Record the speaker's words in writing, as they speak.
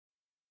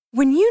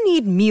When you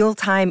need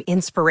mealtime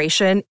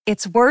inspiration,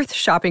 it's worth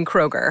shopping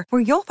Kroger,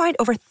 where you'll find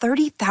over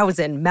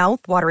 30,000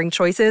 mouth-watering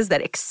choices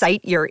that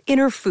excite your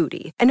inner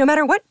foodie. And no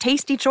matter what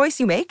tasty choice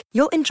you make,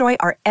 you'll enjoy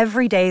our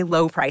everyday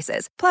low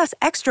prices, plus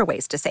extra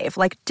ways to save,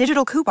 like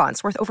digital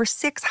coupons worth over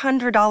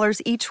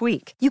 $600 each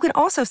week. You can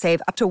also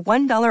save up to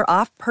 $1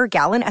 off per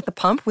gallon at the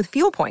pump with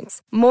fuel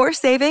points. More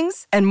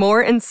savings and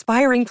more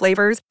inspiring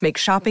flavors make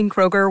shopping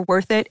Kroger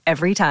worth it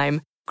every time.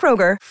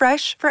 Kroger,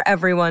 fresh for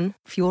everyone.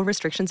 Fuel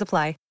restrictions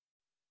apply.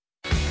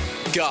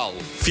 Gull,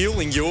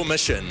 fueling your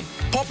mission.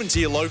 Pop into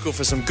your local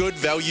for some good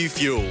value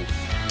fuel.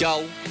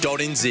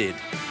 Gull.nz.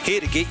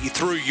 Here to get you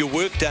through your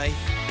workday.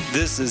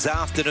 This is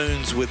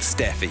Afternoons with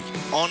Staffy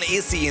on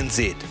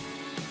SENZ.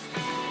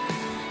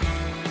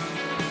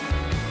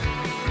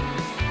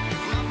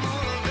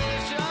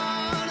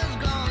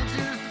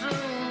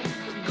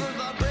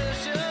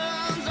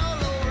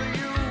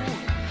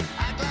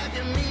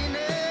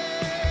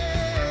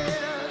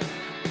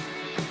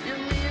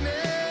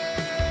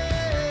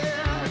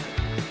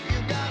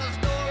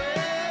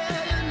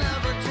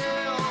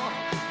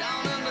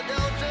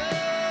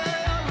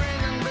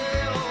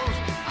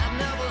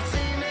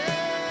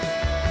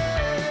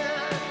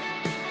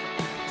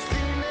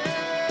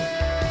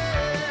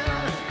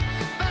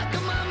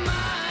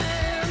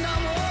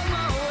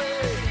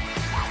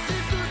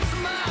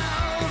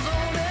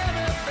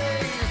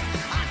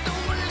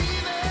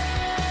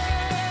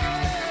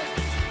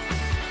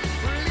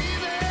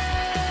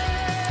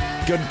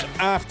 Good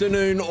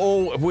afternoon,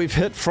 all. We've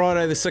hit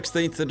Friday the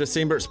 16th of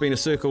December. It's been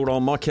circled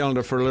on my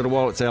calendar for a little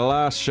while. It's our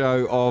last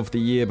show of the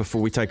year before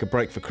we take a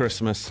break for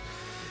Christmas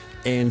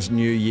and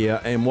New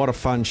Year. And what a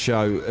fun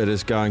show it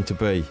is going to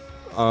be.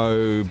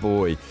 Oh,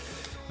 boy.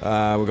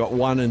 We've got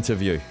one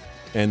interview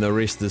and the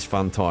rest is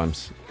fun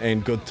times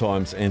and good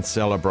times and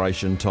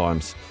celebration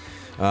times.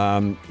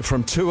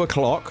 From 2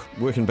 o'clock,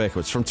 working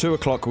backwards, from 2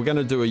 o'clock, we're going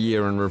to do a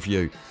year in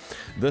review.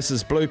 This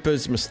is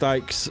bloopers,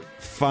 mistakes,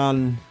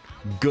 fun,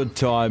 good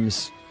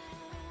times,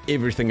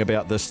 everything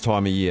about this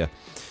time of year.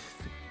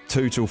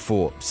 2 till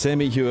 4.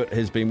 Sammy Hewitt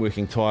has been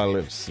working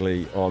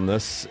tirelessly on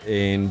this,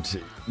 and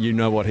you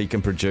know what he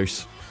can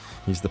produce.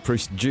 He's the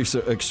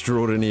producer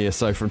extraordinaire.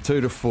 So from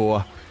 2 to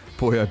 4,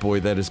 boy oh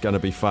boy, that is going to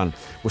be fun.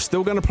 We're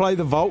still going to play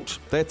the Vault.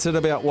 That's at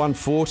about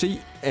 1:40,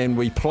 and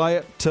we play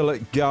it till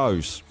it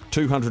goes.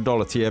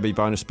 $200 TAB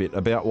bonus bet,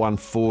 about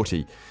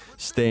 1:40.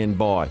 Stand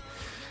by.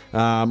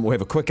 We'll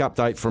have a quick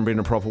update from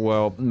Brendan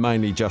Propperwell,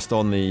 mainly just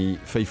on the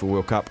FIFA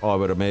World Cup, I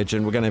would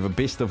imagine. We're going to have a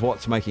best of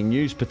what's making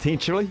news,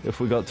 potentially, if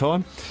we've got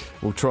time.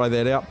 We'll try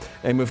that out.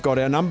 And we've got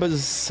our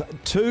numbers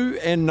 2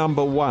 and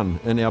number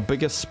 1 in our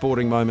biggest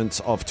sporting moments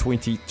of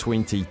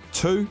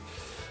 2022.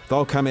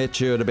 They'll come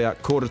at you at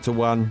about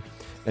 1:45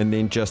 and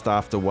then just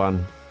after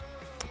 1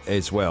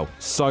 as well.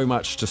 So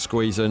much to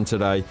squeeze in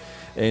today.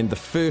 And the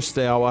first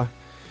hour...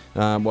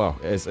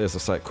 as I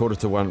say,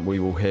 1:45, we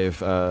will have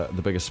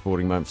the biggest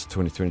sporting moments of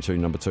 2022,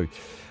 number 2.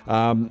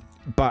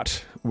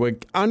 But we're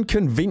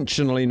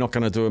unconventionally not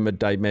going to do a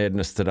Midday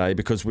Madness today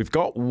because we've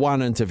got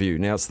one interview.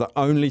 Now, it's the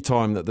only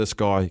time that this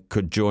guy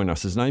could join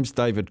us. His name's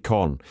David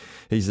Conn.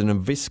 He's an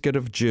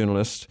investigative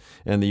journalist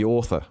and the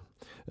author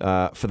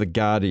for The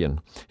Guardian.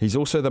 He's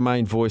also the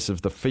main voice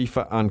of the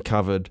FIFA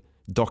Uncovered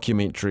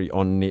documentary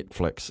on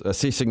Netflix,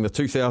 assessing the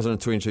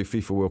 2022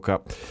 FIFA World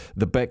Cup,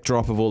 the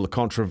backdrop of all the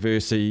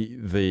controversy,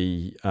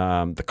 the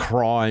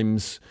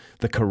crimes,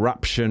 the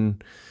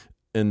corruption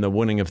in the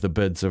winning of the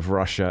bids of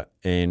Russia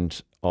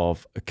and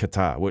of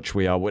Qatar, which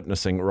we are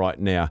witnessing right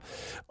now.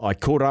 I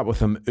caught up with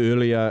him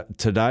earlier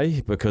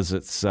today because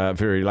it's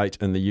very late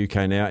in the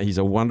UK now. He's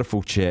a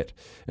wonderful chat,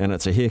 and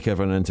it's a heck of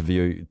an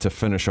interview to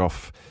finish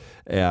off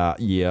our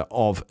year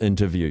of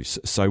interviews.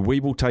 So we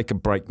will take a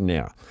break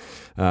now.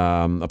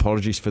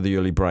 Apologies for the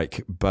early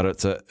break, but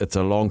it's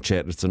a long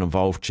chat, it's an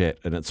involved chat,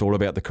 and it's all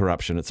about the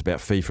corruption, it's about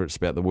FIFA, it's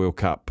about the World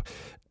Cup,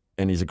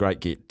 and he's a great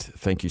get.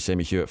 Thank you,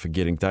 Sammy Hewitt, for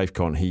getting Dave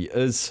Conn. He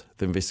is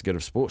the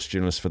investigative sports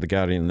journalist for The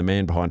Guardian and the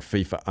man behind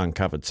FIFA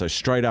Uncovered. So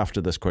straight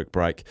after this quick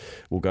break,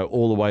 we'll go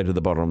all the way to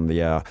the bottom of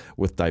the hour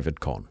with David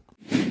Conn.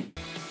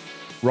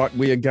 Right,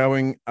 we are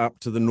going up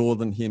to the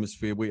Northern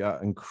Hemisphere. We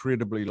are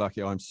incredibly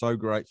lucky. I'm so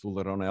grateful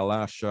that on our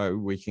last show,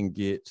 we can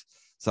get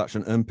such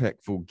an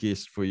impactful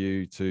guest for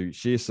you to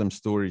share some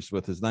stories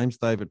with. His name's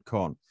David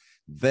Conn.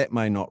 That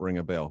may not ring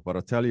a bell, but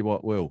I'll tell you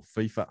what will.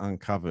 FIFA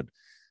Uncovered,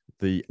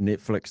 the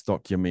Netflix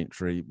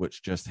documentary,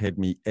 which just had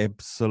me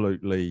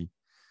absolutely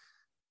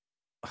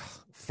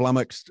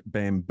flummoxed,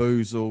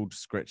 bamboozled,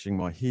 scratching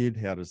my head.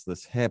 How does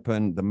this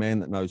happen? The man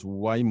that knows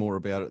way more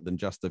about it than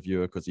just a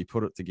viewer, because he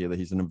put it together.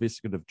 He's an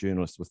investigative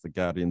journalist with The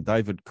Guardian.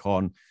 David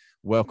Conn,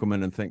 welcome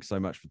in, and thanks so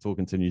much for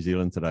talking to New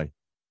Zealand today.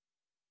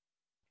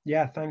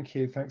 Yeah, thank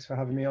you. Thanks for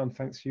having me on.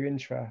 Thanks for your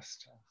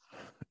interest.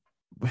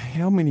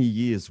 How many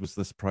years was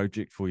this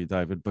project for you,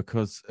 David?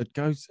 Because it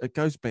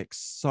goes back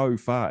so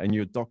far, and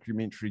your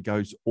documentary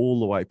goes all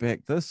the way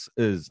back. This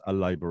is a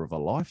labour of a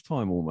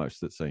lifetime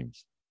almost, it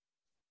seems.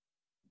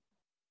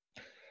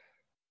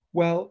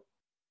 Well,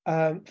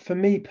 for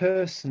me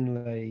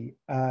personally,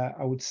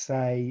 I would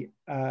say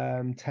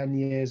 10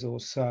 years or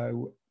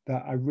so,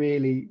 that I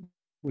really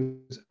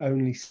was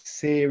only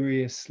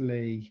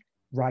seriously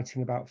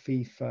writing about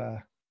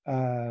FIFA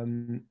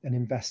and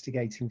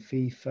investigating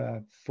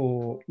FIFA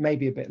for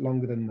maybe a bit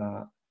longer than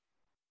that.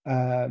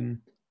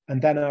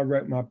 And then I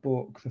wrote my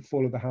book, The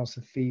Fall of the House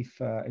of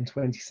FIFA, in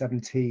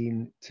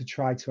 2017 to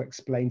try to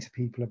explain to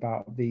people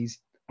about these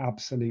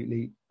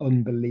absolutely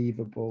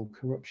unbelievable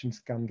corruption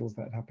scandals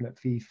that had happened at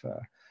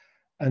FIFA.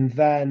 And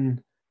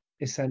then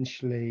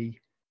essentially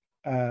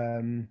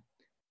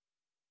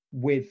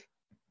with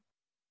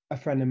a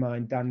friend of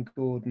mine, Dan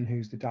Gordon,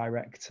 who's the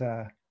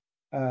director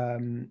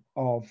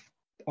of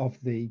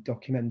the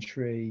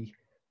documentary,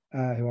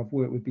 who I've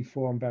worked with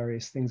before on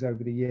various things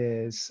over the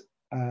years,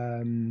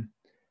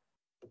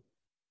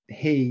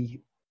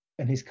 he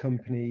and his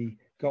company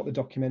got the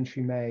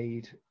documentary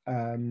made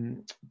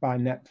by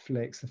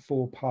Netflix, the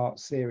 4-part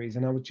series.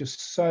 And I was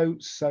just so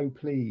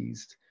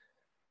pleased,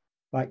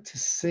 like, to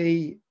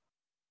see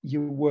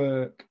your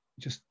work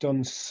just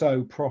done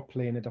so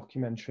properly in a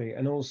documentary.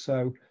 And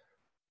also,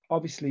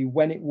 obviously,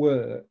 when it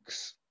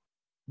works,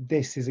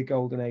 this is a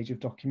golden age of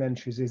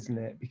documentaries, isn't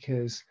it?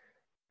 Because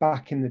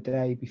back in the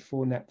day,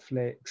 before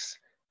Netflix,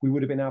 we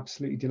would have been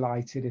absolutely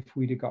delighted if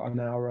we'd have got an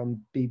hour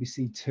on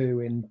BBC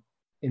Two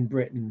in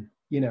Britain,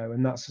 you know,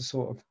 and that's the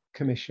sort of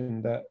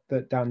commission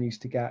that Dan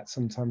used to get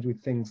sometimes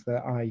with things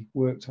that I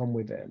worked on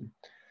with him.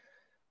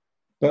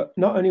 But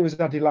not only was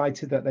I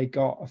delighted that they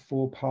got a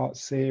 4-part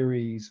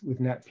series with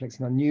Netflix,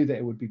 and I knew that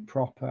it would be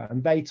proper,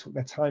 and they took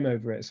their time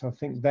over it. So I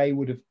think they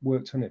would have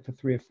worked on it for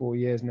 3 or 4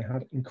 years, and they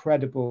had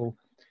incredible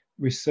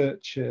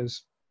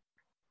researchers,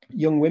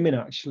 young women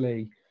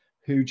actually,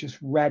 who just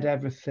read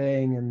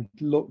everything and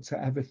looked at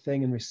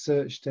everything and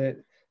researched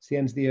it. It's the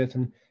ends of the earth,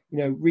 and, you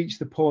know, reached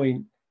the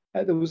point.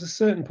 There was a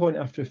certain point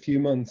after a few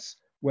months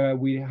where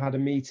we had a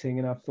meeting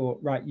and I thought,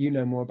 right, you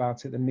know more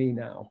about it than me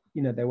now.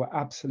 You know, they were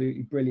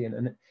absolutely brilliant.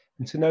 And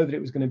to know that it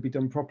was going to be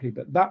done properly.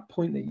 But that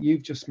point that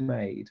you've just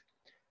made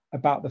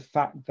about the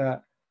fact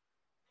that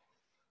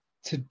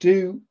to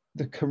do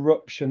the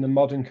corruption, the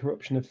modern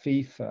corruption of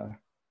FIFA,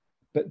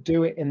 but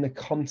do it in the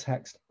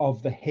context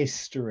of the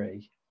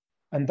history.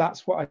 And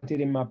that's what I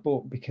did in my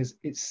book, because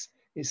it's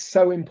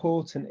so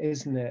important,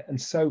 isn't it? And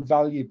so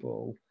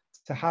valuable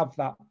to have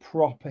that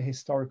proper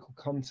historical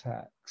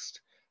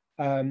context.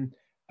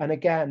 And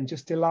again,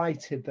 just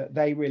delighted that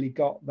they really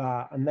got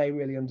that and they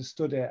really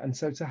understood it. And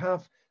so to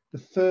have the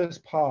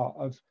first part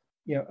of,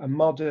 you know, a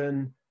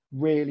modern,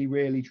 really,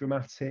 really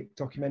dramatic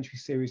documentary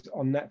series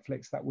on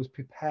Netflix that was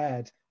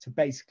prepared to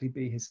basically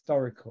be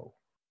historical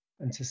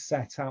and to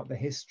set out the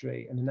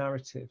history and the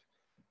narrative,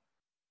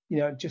 you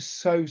know,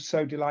 just so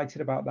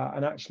delighted about that.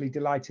 And actually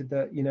delighted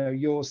that, you know,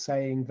 you're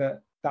saying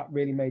that that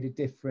really made a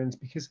difference,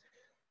 because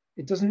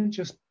it doesn't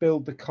just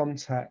build the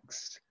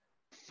context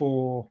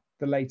for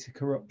the later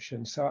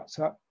corruption. So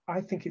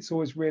I think it's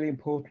always really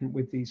important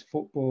with these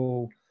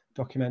football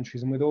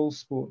documentaries and with all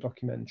sport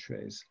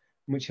documentaries,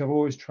 which I've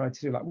always tried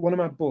to do. Like, one of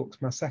my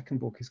books, my second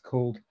book, is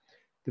called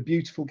The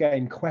Beautiful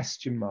Game, ?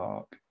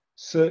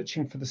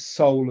 Searching for the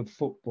Soul of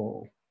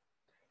Football.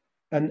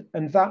 And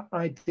that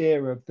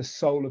idea of the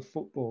soul of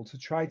football, to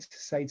try to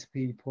say to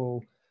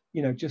people,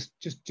 you know, just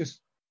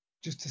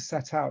to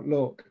set out,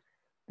 look,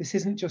 this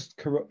isn't just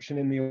corruption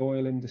in the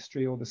oil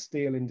industry or the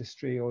steel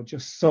industry or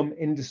just some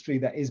industry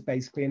that is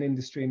basically an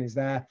industry and is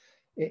there.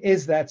 It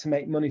is there to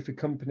make money for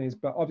companies,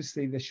 but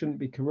obviously there shouldn't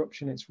be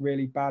corruption. It's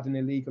really bad and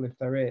illegal if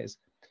there is.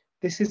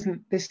 This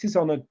is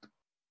on a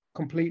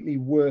completely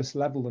worse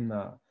level than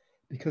that,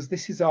 because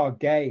this is our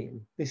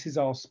game. This is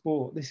our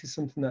sport. This is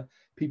something that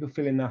people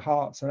feel in their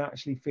hearts and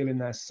actually feel in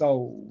their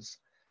souls.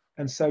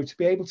 And so to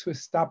be able to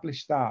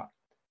establish that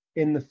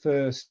in the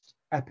first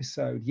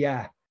episode,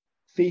 yeah,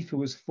 FIFA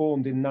was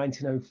formed in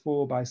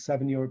 1904 by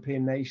 7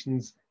 European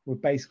nations, were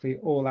basically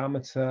all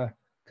amateur,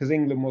 because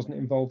England wasn't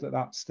involved at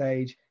that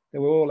stage. They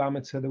were all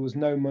amateur. There was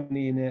no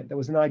money in it. There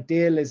was an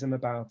idealism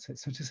about it.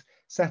 So to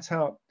set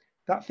out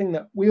that thing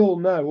that we all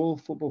know, all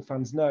football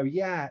fans know,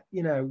 yeah,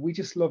 you know, we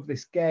just love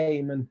this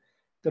game, and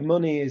the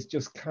money is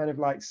just kind of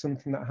like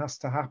something that has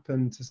to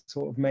happen to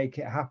sort of make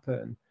it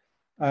happen.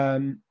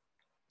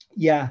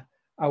 Yeah,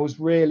 I was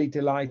really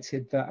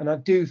delighted that, and I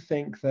do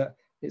think that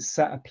it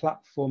set a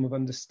platform of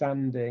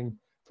understanding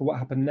for what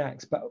happened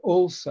next, but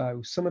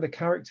also some of the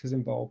characters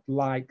involved,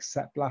 like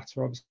Sepp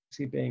Blatter,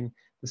 obviously being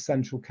the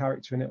central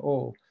character in it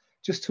all,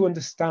 just to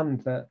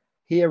understand that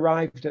he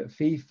arrived at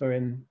FIFA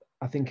in,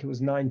 I think it was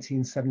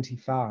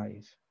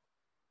 1975,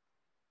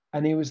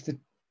 and he was the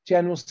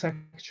general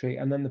secretary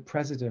and then the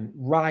president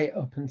right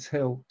up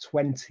until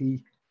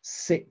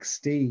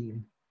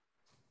 2016,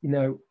 you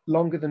know,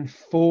 longer than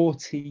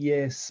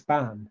 40-year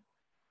span.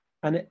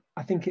 And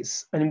I think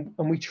it's, and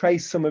we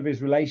traced some of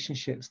his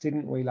relationships,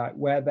 didn't we? Like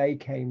where they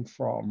came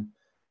from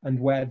and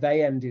where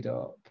they ended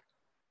up.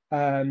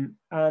 And,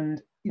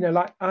 you know,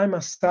 like I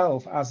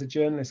myself, as a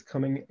journalist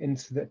coming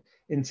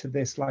into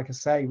this, like I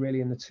say,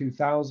 really in the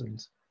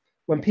 2000s,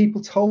 when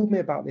people told me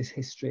about this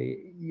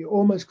history, you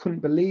almost couldn't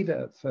believe it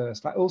at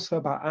first. Like also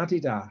about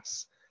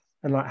Adidas,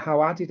 and like how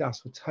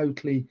Adidas were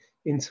totally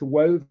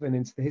interwoven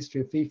into the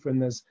history of FIFA.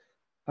 And there's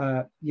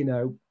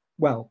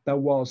well, there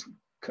was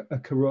a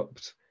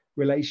corrupt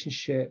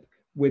relationship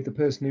with the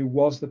person who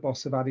was the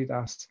boss of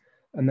Adidas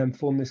and then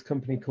formed this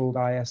company called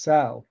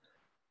ISL.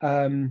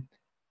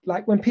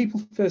 Like when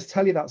people first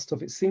tell you that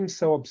stuff, it seems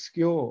so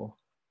obscure.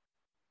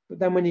 But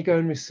then when you go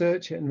and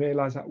research it and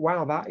realize that,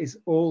 wow, that is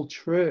all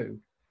true.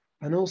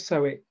 And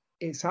also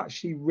it's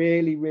actually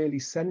really, really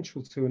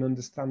central to an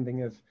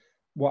understanding of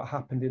what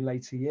happened in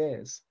later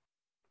years.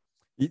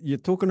 You're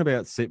talking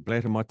about Sepp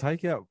Blatter. My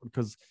takeout,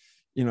 because,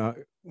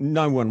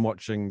 no one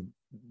watching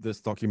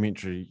this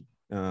documentary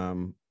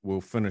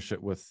will finish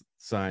it with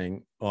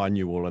saying, I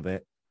knew all of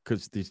that,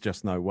 because there's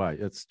just no way.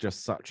 It's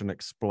just such an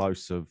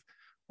explosive,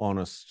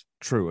 honest,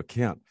 true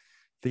account.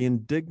 The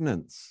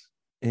indignance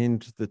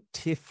and the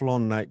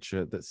Teflon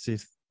nature that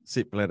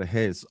Sepp Blatter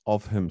has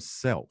of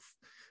himself,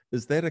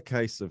 is that a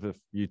case of if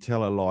you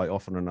tell a lie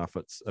often enough,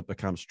 it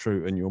becomes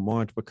true in your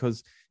mind?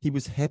 Because he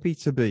was happy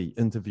to be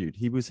interviewed.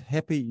 He was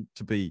happy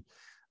to be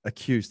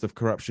accused of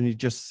corruption. He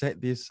just sat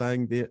there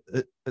saying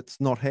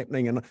it's not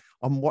happening. And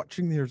I'm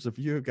watching there as a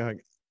viewer going,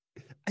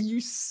 are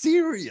you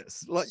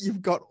serious? Like,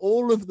 you've got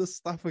all of this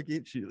stuff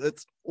against you.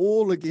 It's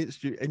all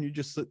against you. And you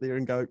just sit there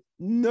and go,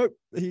 nope,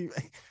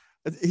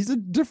 he's a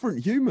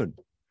different human.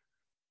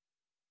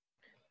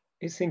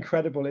 It's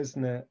incredible,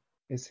 isn't it?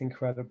 It's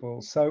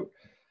incredible. So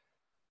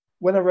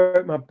when I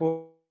wrote my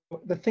book,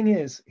 the thing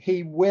is,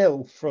 he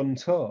will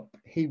front up.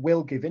 He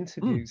will give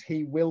interviews.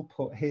 He will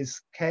put his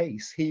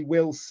case. He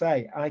will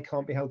say, I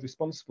can't be held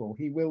responsible.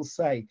 He will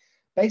say,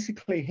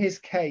 basically, his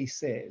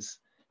case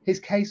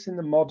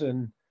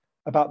in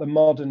about the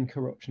modern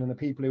corruption and the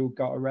people who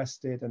got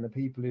arrested and the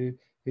people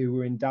who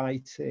were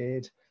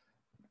indicted.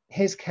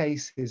 His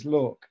case is,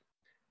 look,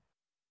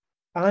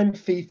 I'm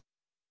FIFA,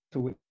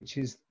 which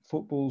is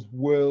football's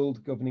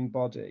world governing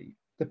body.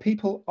 The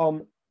people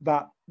on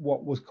that,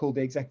 what was called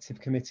the executive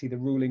committee, the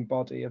ruling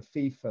body of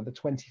FIFA, the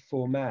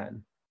 24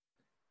 men,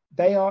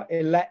 they are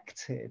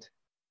elected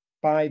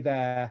by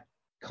their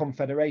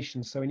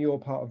confederation. So in your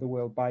part of the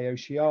world, by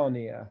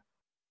Oceania,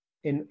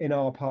 in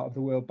our part of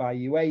the world, by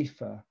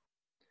UEFA.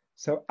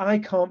 So I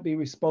can't be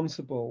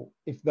responsible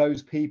if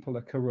those people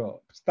are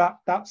corrupt.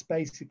 That's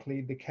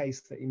basically the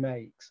case that he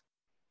makes.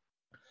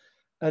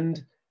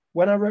 And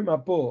when I wrote my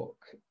book,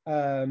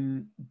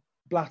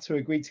 Blatter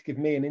agreed to give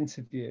me an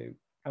interview,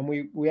 and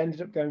we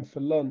ended up going for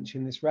lunch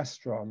in this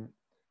restaurant.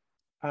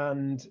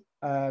 And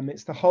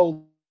it's the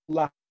whole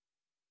last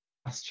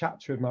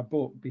chapter of my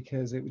book,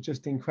 because it was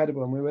just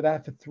incredible. And we were there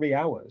for 3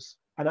 hours,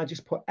 and I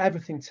just put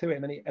everything to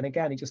him. And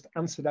again, he just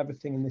answered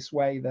everything in this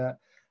way that,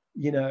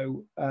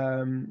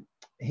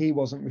 he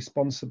wasn't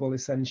responsible,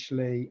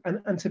 essentially.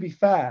 And to be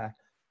fair,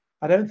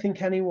 I don't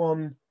think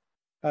anyone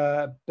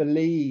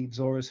believes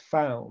or has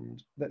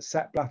found that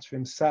Sepp Blatter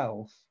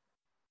himself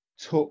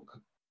took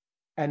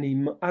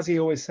any, as he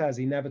always says,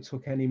 he never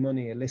took any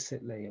money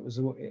illicitly. It was,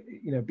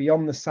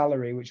 beyond the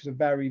salary, which was a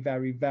very,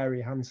 very,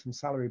 very handsome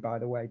salary, by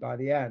the way, by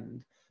the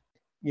end.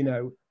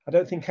 I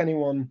don't think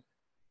anyone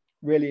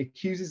really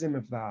accuses him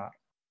of that.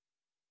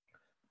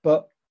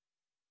 But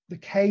the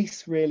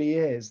case really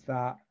is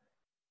that,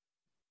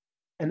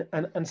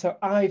 and so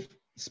I've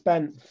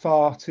spent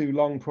far too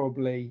long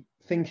probably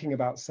thinking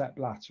about Sepp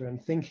Blatter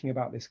and thinking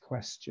about this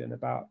question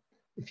about,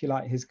 if you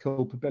like, his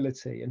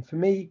culpability. And for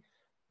me,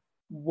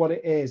 what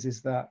it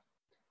is that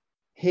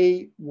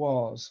he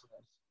was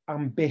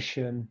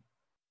ambition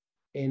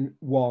in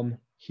one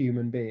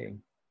human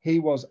being. He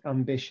was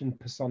ambition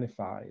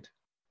personified.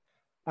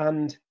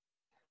 And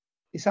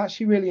it's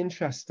actually really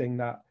interesting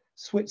that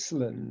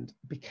Switzerland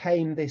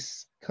became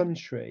this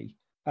country,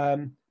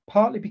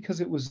 partly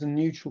because it was a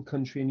neutral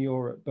country in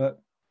Europe,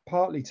 but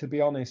partly, to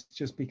be honest,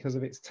 just because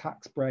of its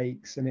tax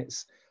breaks and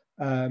its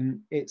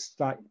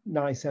like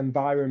nice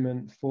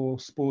environment for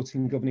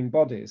sporting governing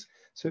bodies.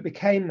 So it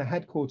became the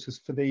headquarters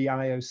for the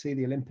IOC,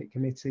 the Olympic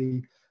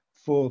Committee,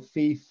 for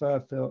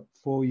FIFA,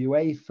 for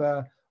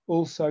UEFA,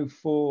 also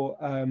for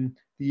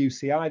the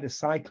UCI, the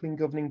cycling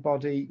governing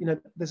body.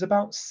 There's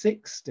about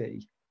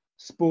 60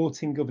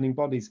 sporting governing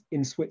bodies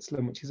in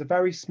Switzerland, which is a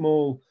very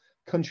small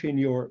country in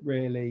Europe,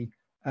 really,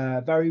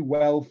 very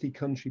wealthy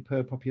country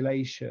per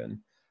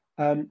population.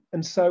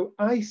 And so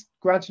I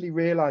gradually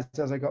realized,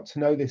 as I got to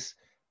know this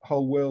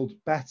whole world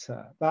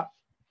better, that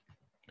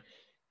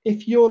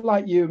if you're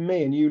like you and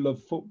me and you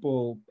love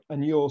football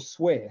and you're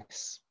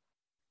Swiss,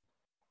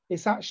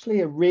 it's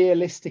actually a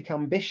realistic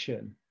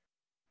ambition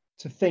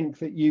to think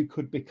that you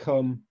could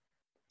become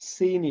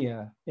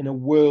senior in a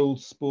world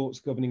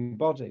sports governing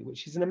body,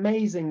 which is an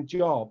amazing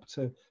job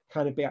to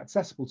kind of be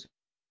accessible to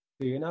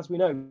you. And as we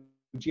know,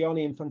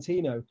 Gianni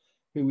Infantino,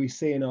 who we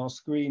see in our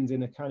screens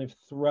in a kind of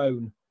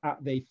throne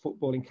at the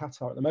football in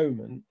Qatar at the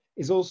moment,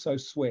 is also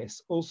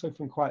Swiss, also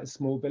from quite a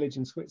small village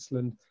in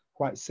Switzerland,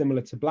 quite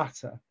similar to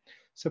Blatter.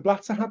 So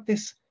Blatter had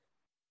this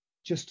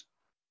just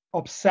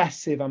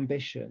obsessive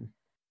ambition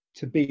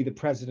to be the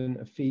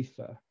president of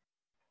FIFA,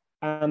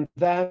 and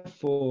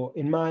therefore,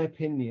 in my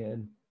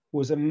opinion,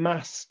 was a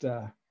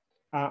master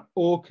at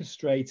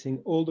orchestrating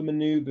all the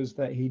maneuvers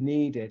that he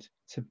needed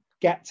to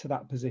get to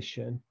that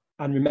position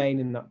and remain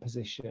in that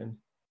position.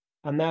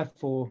 and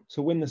therefore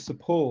to win the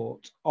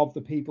support of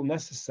the people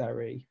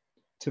necessary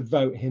to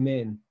vote him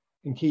in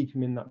and keep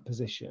him in that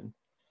position.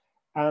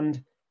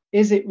 And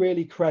is it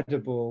really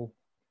credible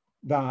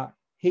that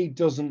he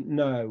doesn't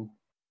know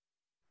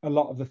a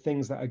lot of the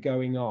things that are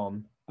going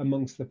on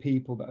amongst the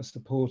people that are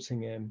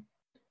supporting him?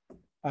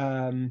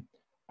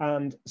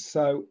 And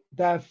so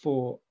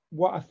therefore,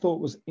 what I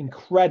thought was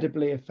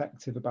incredibly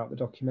effective about the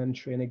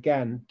documentary, and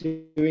again,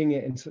 doing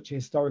it in such a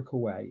historical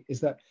way, is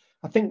that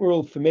I think we're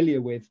all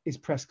familiar with his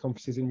press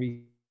conferences in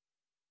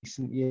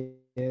recent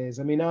years.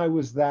 I mean, I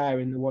was there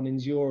in the one in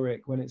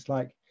Zurich when it's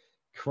like,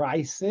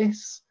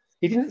 crisis.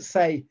 He didn't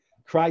say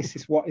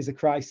crisis, what is a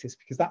crisis?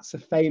 Because that's a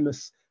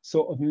famous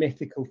sort of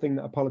mythical thing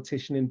that a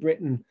politician in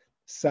Britain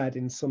said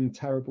in some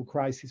terrible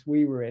crisis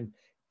we were in.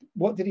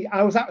 What did he?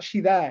 I was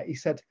actually there. He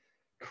said,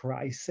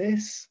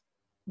 crisis.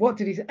 What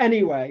did he say?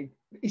 Anyway,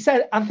 he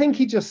said, I think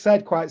he just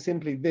said quite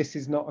simply, this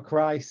is not a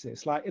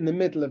crisis, like in the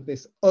middle of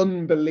this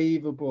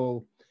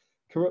unbelievable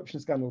corruption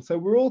scandal. So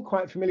we're all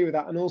quite familiar with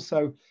that. And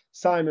also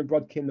Simon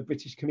Brodkin, the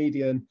British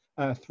comedian,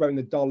 throwing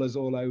the dollars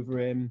all over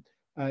him,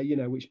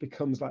 which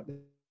becomes like the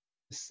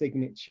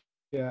signature,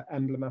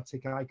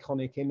 emblematic,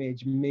 iconic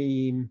image,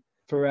 meme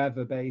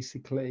forever,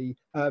 basically.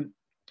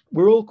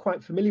 We're all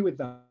quite familiar with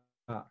that.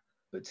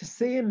 But to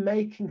see him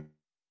making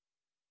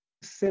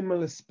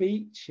similar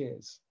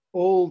speeches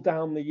all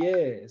down the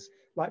years,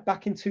 like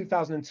back in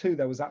 2002,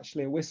 there was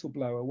actually a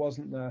whistleblower,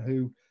 wasn't there,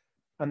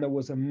 and there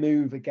was a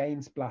move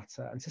against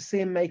Blatter, and to see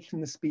him making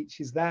the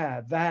speeches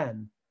there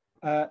then.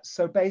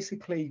 So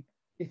basically,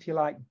 if you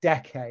like,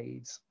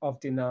 decades of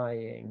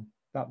denying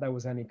that there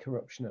was any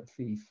corruption at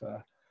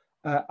FIFA.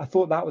 I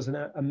thought that was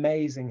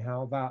amazing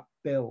how that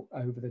built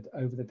over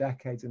the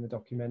decades in the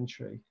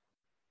documentary.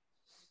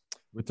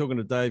 We're talking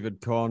to David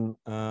Conn,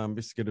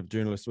 investigative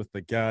journalist with The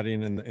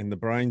Guardian, and the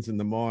brains and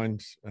the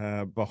mind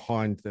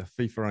behind the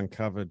FIFA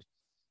Uncovered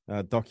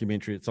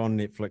documentary. It's on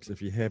Netflix.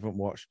 If you haven't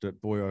watched it,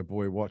 boy, oh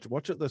boy,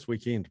 watch it this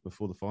weekend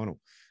before the final.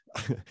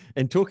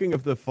 And talking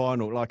of the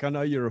final, like, I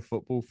know you're a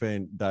football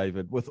fan,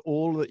 David, with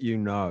all that you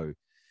know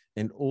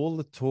and all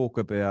the talk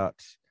about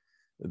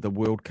the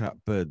World Cup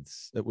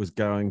bids, it was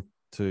going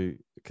to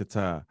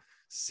Qatar.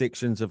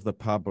 Sections of the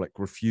public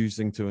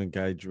refusing to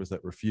engage with it,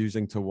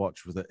 refusing to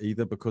watch with it,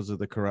 either because of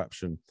the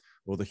corruption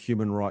or the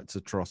human rights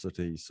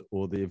atrocities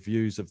or their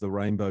views of the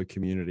rainbow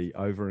community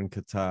over in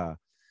Qatar.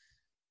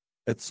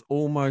 It's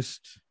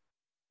almost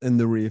in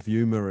the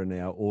rearview mirror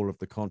now, all of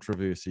the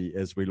controversy,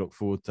 as we look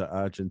forward to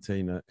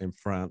Argentina and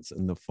France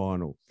in the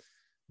final.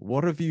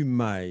 What have you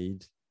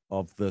made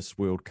of this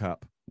World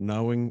Cup,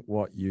 knowing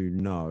what you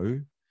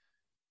know?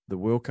 The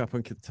World Cup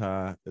in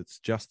Qatar, it's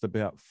just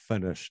about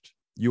finished.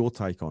 Your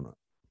take on it?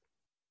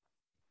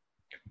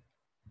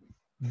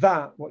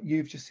 That, what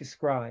you've just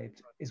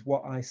described, is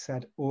what I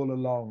said all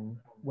along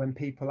when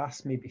people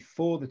asked me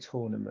before the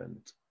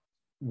tournament,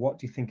 what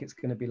do you think it's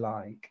going to be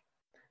like?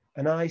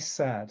 And I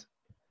said,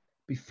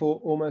 before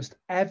almost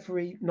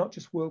every, not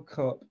just World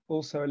Cup,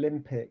 also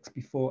Olympics,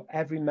 before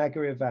every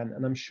mega event,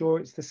 and I'm sure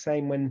it's the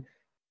same when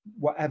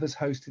whatever's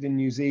hosted in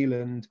New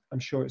Zealand, I'm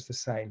sure it's the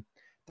same.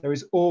 There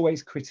is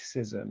always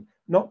criticism,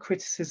 not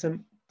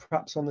criticism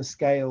perhaps on the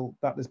scale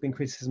that there's been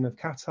criticism of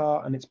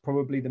Qatar, and it's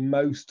probably the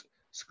most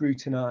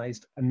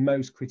scrutinized and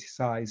most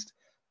criticized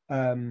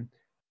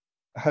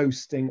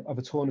hosting of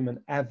a tournament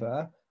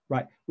ever,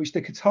 right? Which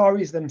the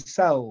Qataris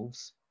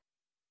themselves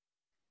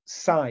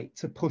cite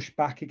to push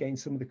back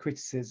against some of the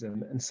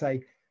criticism and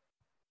say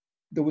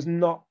there was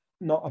not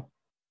a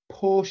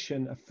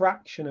portion, a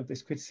fraction of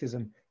this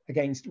criticism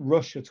against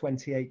Russia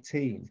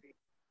 2018,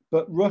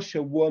 but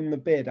Russia won the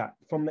bid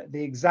from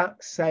the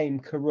exact same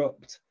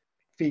corrupt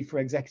FIFA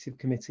executive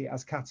committee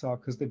as Qatar,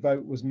 because the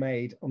vote was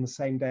made on the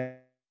same day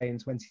in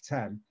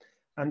 2010.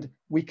 And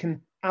we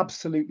can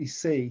absolutely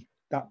see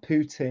that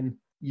Putin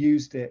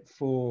used it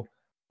for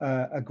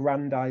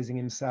aggrandizing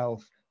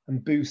himself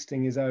and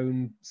boosting his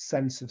own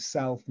sense of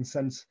self and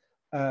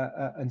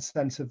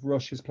sense of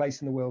Russia's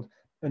place in the world.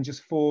 And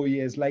just 4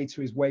 years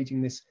later is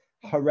waging this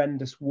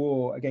horrendous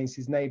war against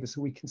his neighbor.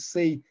 So we can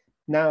see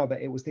now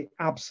that it was the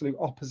absolute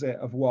opposite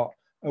of what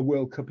a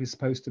World Cup is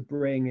supposed to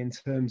bring in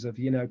terms of,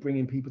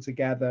 bringing people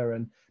together,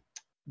 and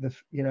the,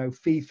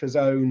 FIFA's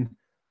own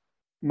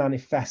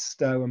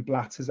manifesto and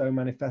Blatter's own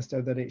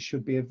manifesto that it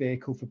should be a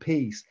vehicle for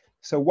peace.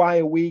 So why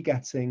are we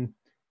getting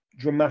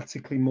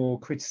dramatically more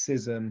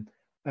criticism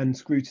and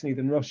scrutiny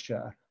than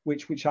Russia,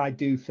 which I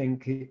do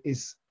think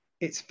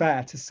it's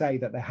fair to say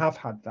that they have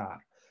had that.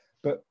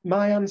 But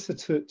my answer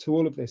to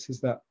all of this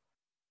is that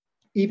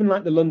even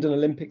like the London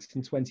Olympics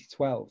in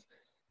 2012,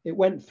 it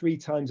went 3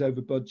 times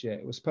over budget.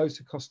 It was supposed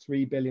to cost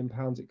 £3 billion.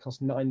 It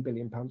cost £9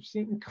 billion, which is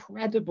an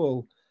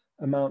incredible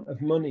amount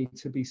of money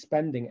to be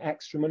spending,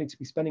 extra money to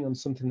be spending on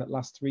something that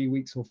lasts 3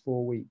 weeks or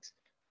 4 weeks.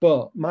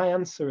 But my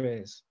answer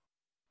is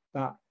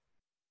that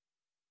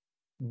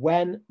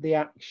when the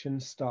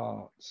action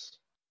starts,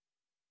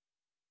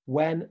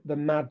 when the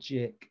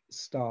magic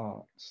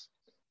starts,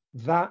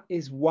 that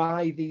is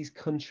why these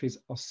countries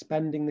are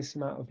spending this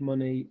amount of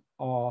money,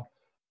 are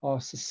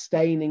are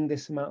sustaining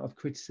this amount of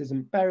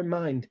criticism. Bear in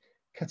mind,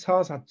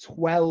 Qatar's had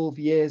 12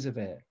 years of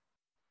it.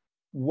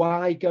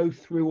 Why go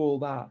through all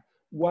that?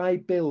 Why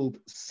build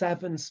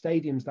 7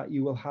 stadiums that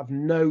you will have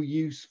no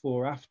use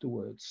for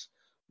afterwards?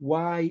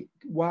 Why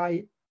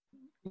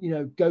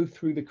go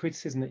through the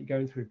criticism that you're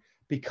going through?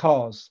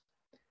 Because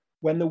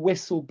when the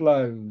whistle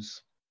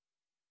blows,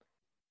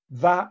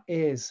 that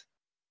is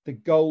the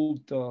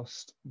gold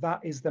dust, that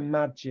is the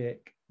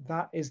magic,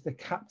 that is the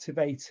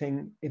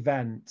captivating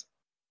event.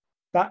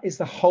 That is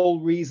the whole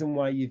reason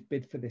why you've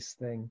bid for this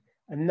thing.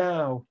 And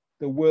now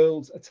the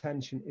world's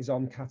attention is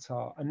on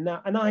Qatar.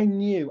 And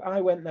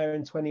I went there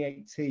in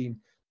 2018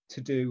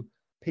 to do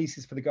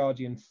pieces for The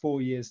Guardian,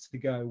 4 years to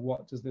go.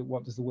 What does the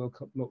World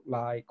Cup look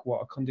like? What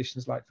are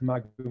conditions like for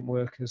migrant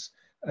workers?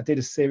 I did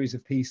a series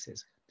of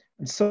pieces.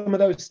 And some of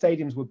those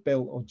stadiums were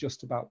built or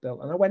just about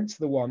built. And I went to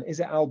the one,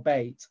 is it Al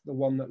Bayt, the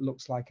one that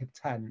looks like a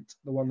tent,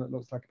 the one that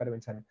looks like a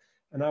Bedouin tent?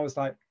 And I was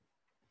like,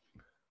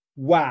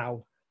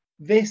 wow,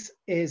 this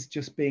is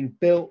just being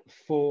built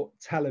for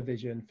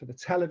television, for the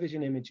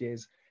television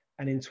images.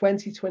 And in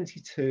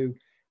 2022,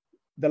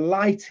 the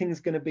lighting's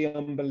going to be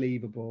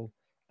unbelievable.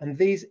 And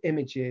these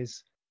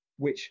images,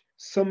 which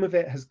some of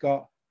it has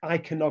got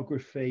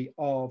iconography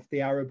of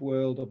the Arab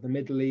world, of the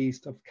Middle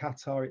East, of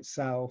Qatar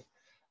itself,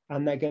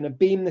 and they're going to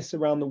beam this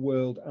around the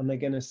world, and they're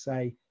going to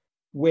say,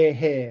 we're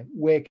here,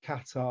 we're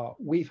Qatar,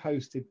 we've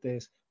hosted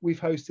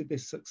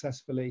this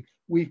successfully,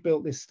 we've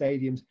built this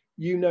stadiums,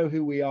 you know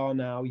who we are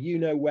now, you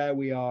know where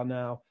we are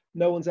now.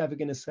 No one's ever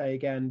going to say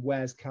again,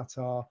 where's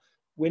Qatar?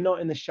 We're not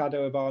in the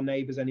shadow of our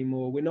neighbors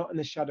anymore. We're not in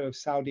the shadow of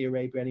Saudi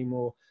Arabia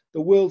anymore.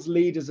 The world's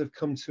leaders have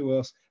come to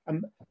us.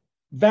 And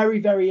very,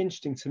 very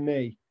interesting to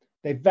me,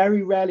 they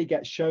very rarely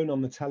get shown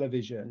on the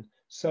television.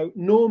 So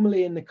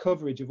normally in the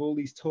coverage of all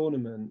these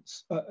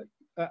tournaments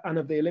and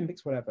of the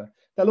Olympics, whatever,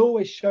 they'll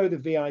always show the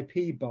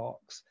VIP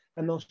box,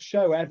 and they'll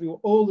show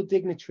all the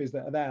dignitaries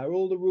that are there,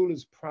 all the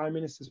rulers, prime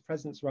ministers,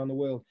 presidents around the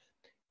world.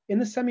 In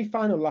the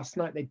semi-final last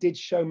night, they did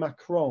show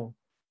Macron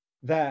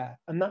there,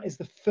 and that is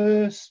the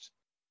first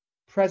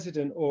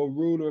president or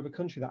ruler of a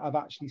country that I've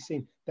actually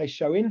seen. They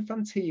show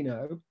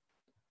Infantino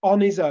on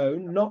his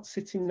own, not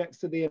sitting next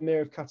to the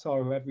Emir of Qatar,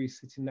 or whoever he's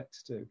sitting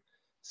next to.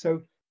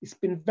 So it's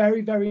been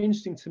very, very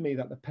interesting to me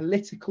that the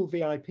political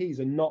VIPs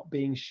are not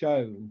being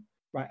shown,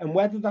 right? And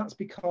whether that's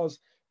because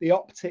the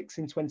optics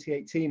in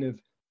 2018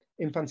 of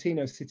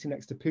Infantino sitting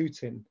next to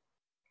Putin,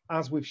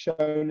 as we've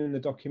shown in the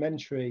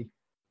documentary,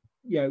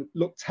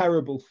 looked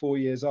terrible 4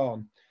 years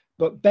on.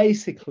 But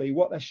basically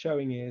what they're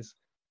showing is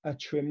a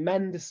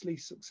tremendously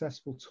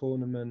successful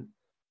tournament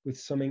with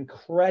some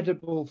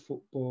incredible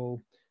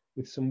football,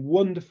 with some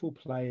wonderful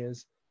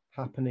players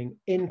happening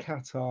in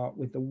Qatar,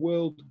 with the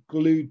world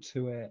glued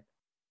to it.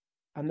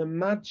 And the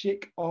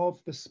magic of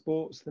the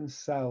sports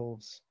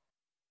themselves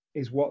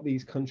is what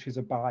these countries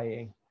are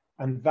buying.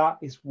 And that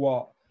is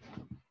what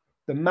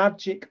the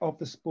magic of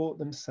the sport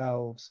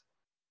themselves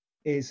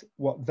is,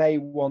 what they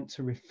want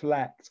to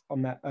reflect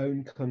on their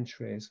own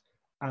countries.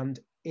 And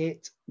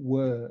it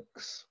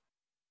works.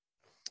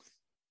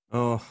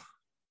 Oh,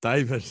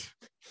 David,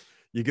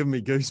 you're giving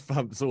me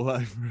goosebumps all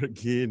over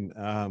again.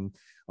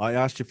 I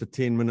asked you for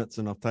 10 minutes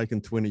and I've taken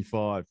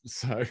 25.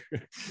 So,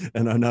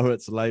 and I know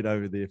it's late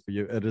over there for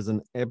you. It is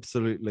an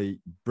absolutely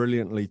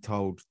brilliantly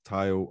told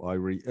tale. I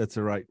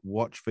reiterate,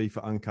 watch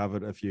FIFA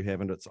Uncovered if you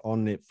haven't. It's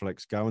on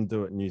Netflix. Go and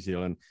do it in New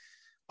Zealand.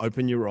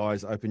 Open your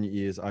eyes, open your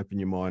ears, open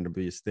your mind, and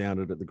be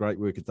astounded at the great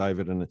work of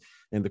David and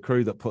the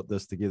crew that put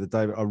this together.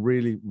 David, I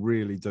really,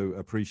 really do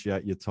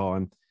appreciate your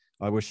time.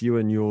 I wish you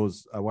and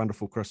yours a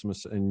wonderful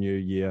Christmas and New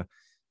Year.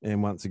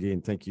 And once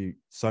again, thank you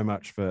so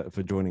much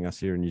for joining us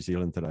here in New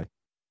Zealand today.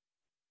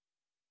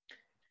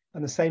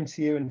 And the same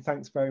to you, and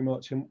thanks very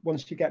much. And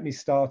once you get me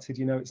started,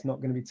 it's not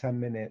going to be 10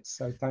 minutes.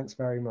 So thanks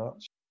very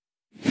much.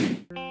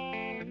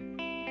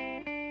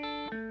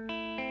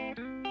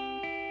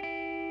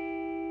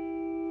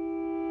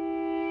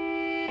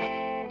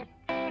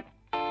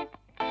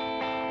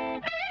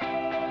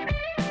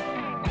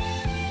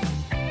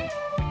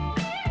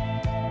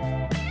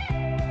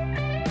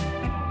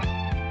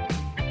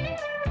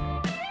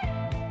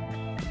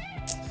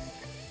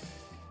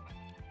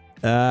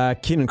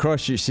 Ken in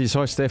Christchurch says,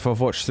 hi Steph,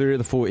 I've watched 3 of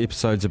the 4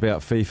 episodes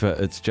about FIFA.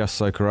 It's just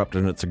so corrupt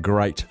and it's a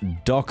great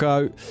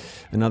doco.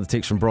 Another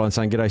text from Brian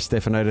saying, g'day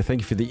Stephanator,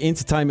 thank you for the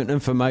entertainment,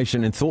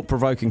 information and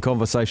thought-provoking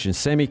conversation.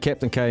 Sammy,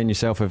 Captain K and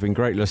yourself have been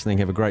great listening.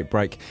 Have a great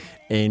break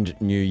and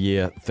New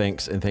Year.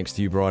 Thanks, and thanks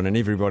to you, Brian, and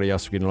everybody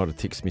else. We're getting a lot of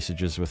text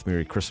messages with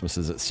Merry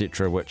Christmases,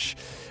 etc., which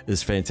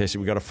is fantastic.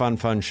 We've got a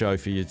fun show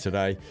for you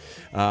today.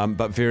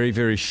 But very,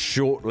 very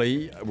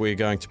shortly, we're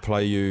going to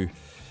play you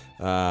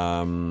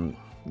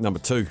number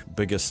 2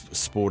 biggest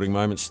sporting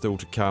moments still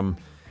to come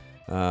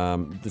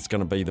It's going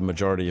to be the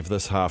majority of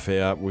this half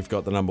hour. We've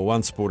got the number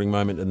one sporting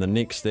moment in the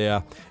next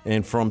hour.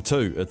 And from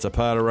 2, it's a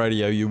part of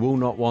radio you will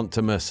not want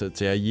to miss.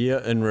 It's our year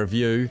in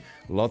review.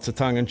 Lots of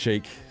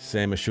tongue-in-cheek.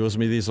 Sam assures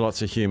me there's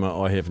lots of humour.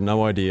 I have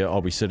no idea.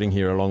 I'll be sitting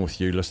here along with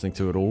you listening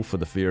to it all for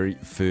the very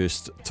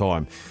first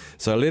time.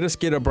 So let us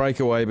get a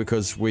breakaway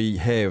because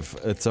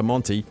it's a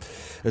Monty.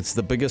 It's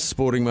the biggest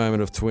sporting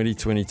moment of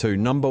 2022.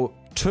 Number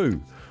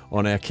 2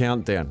 on our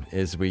countdown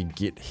as we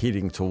get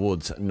heading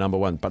towards number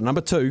 1. But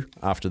number 2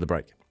 after the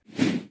break.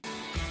 The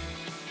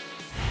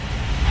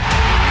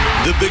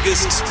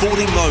biggest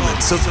sporting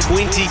moments of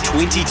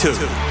 2022.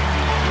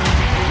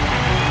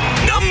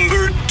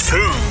 Number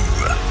 2.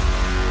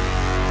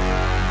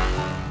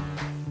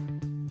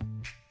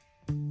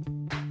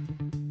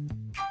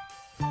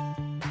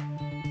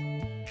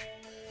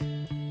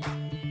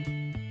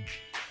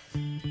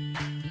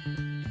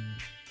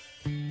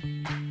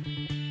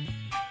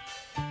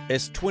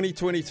 As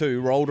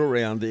 2022 rolled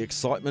around, the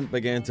excitement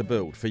began to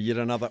build for yet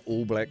another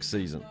All Black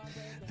season.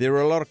 There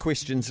are a lot of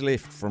questions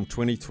left from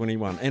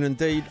 2021, and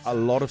indeed a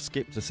lot of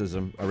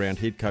scepticism around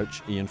head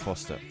coach Ian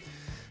Foster.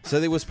 So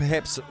there was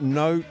perhaps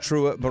no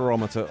truer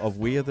barometer of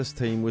where this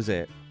team was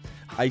at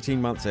 18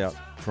 months out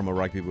from a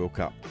Rugby World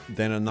Cup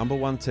than a number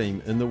 1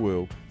 team in the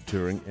world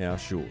touring our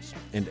shores.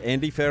 And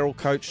Andy Farrell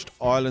coached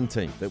Ireland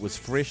team that was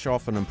fresh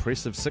off an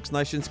impressive Six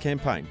Nations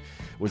campaign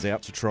was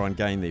out to try and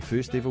gain their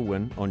first ever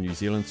win on New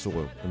Zealand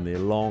soil in their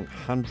long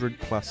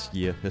 100-plus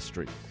year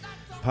history.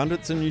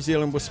 Pundits in New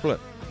Zealand were split.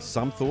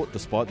 Some thought,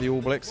 despite the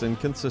All Blacks'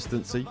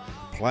 inconsistency,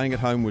 playing at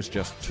home was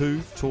just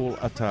too tall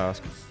a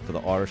task for the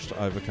Irish to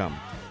overcome.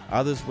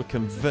 Others were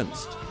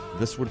convinced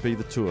this would be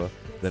the tour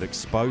that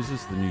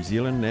exposes the New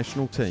Zealand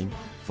national team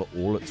for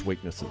all its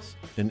weaknesses.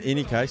 In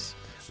any case,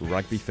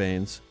 rugby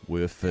fans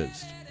were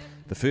fizzed.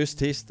 The first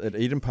test at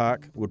Eden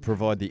Park would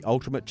provide the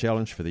ultimate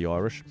challenge for the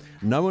Irish.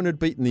 No one had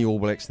beaten the All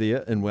Blacks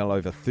there in well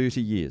over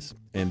 30 years,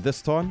 and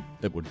this time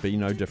it would be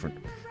no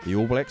different. The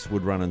All Blacks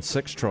would run in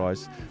 6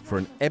 tries for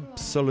an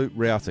absolute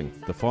routing.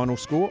 The final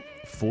score,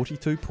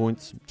 42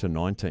 points to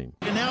 19.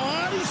 And now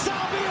Arnie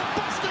Savia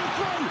busting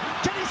through.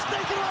 Can he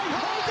sneak it away?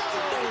 Oh, he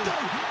doesn't need to.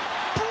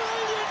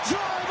 Brilliant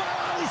try by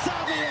Arnie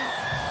Savia.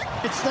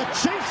 It's the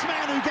Chiefs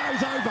man who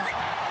goes over.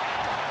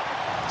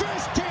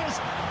 First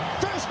test,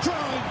 first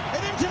try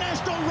in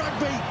international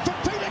rugby for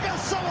Peter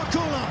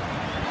Gasawakula.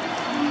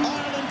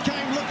 Ireland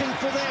came looking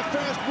for their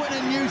first win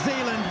in New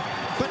Zealand,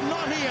 but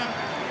not here.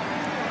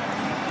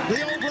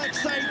 The All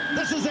Blacks say,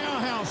 this is our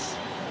house.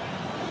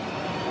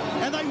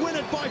 And they win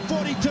it by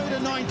 42 to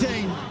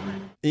 19.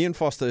 Ian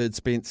Foster had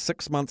spent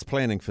 6 months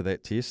planning for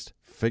that test,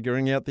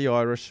 figuring out the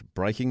Irish,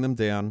 breaking them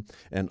down,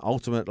 and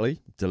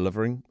ultimately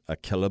delivering a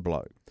killer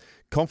blow.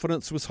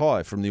 Confidence was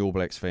high from the All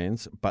Blacks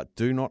fans, but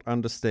do not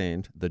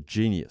understand the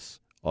genius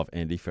of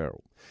Andy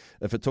Farrell.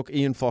 If it took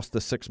Ian Foster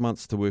 6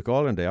 months to work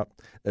Ireland out,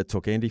 it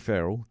took Andy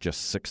Farrell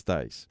just 6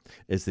 days,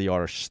 as the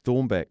Irish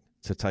stormed back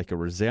to take a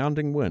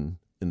resounding win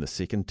in the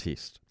second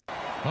test.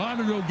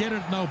 Ireland will get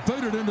it and they'll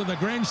boot it into the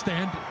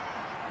grandstand.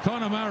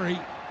 Conor Murray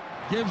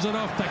gives it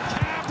off to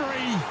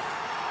Carberry.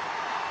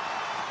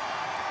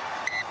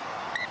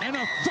 And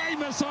a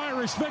famous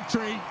Irish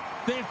victory.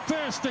 Their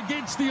first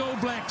against the All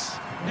Blacks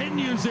in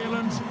New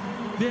Zealand.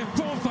 Their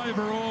 4th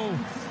overall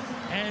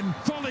and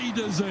fully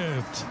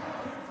deserved.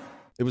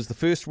 It was the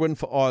first win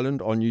for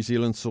Ireland on New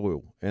Zealand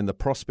soil and the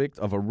prospect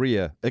of a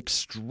rare,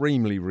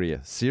 extremely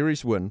rare,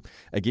 series win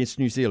against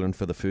New Zealand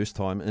for the first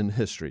time in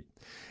history.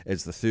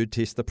 As the third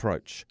test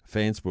approached,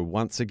 fans were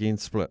once again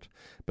split,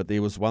 but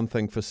there was one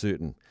thing for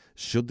certain.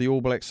 Should the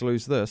All Blacks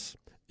lose this,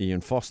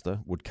 Ian Foster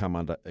would come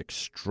under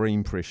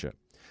extreme pressure.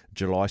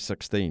 July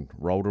 16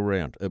 rolled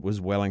around. It was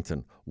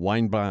Wellington.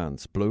 Wayne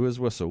Barnes blew his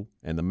whistle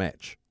and the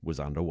match was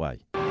underway.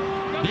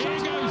 There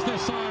goes the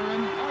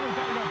siren.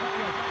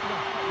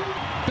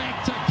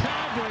 Back to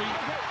Carberry.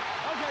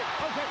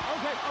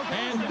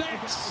 And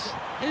that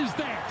is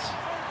that.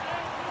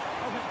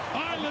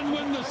 Ireland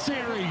win the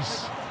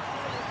series.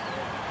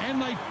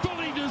 And they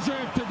fully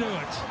deserve to do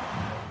it.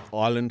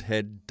 Ireland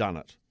had done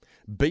it.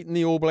 Beaten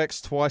the All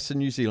Blacks twice in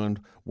New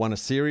Zealand, won a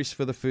series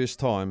for the first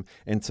time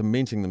and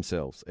cementing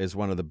themselves as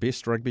one of the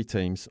best rugby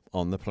teams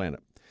on the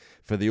planet.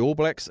 For the All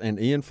Blacks and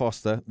Ian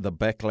Foster, the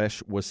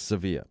backlash was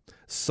severe.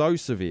 So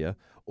severe,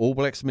 All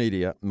Blacks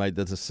media made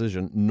the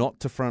decision not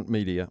to front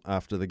media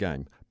after the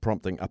game,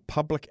 prompting a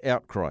public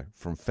outcry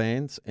from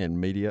fans and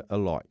media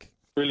alike.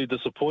 Really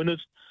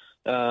disappointed.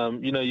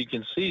 You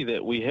can see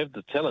that we have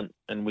the talent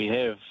and we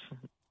have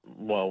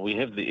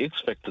the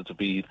X factor to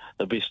be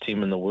the best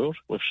team in the world.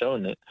 We've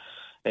shown that.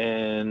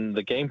 And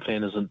the game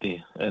plan isn't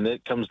there. And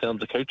that comes down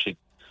to coaching.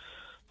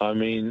 I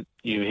mean,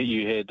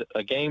 you had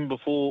a game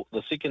before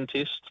the second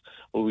test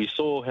where we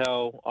saw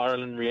how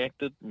Ireland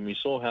reacted and we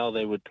saw how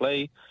they would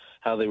play,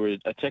 how they were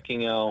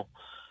attacking our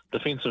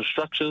defensive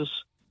structures,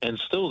 and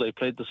still they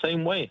played the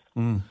same way.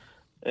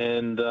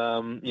 And,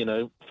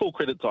 full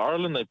credit to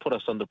Ireland. They put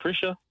us under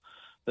pressure.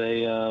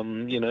 They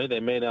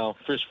made our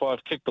first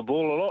 5 kick the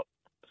ball a lot.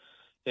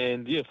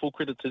 And, yeah, full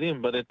credit to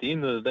them. But at the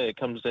end of the day, it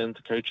comes down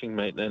to coaching,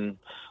 mate. And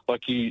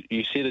like you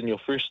said in your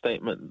first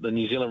statement, the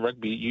New Zealand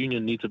Rugby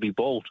Union need to be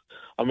bold.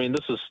 I mean,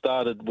 this has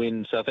started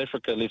when South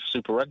Africa left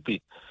Super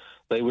Rugby.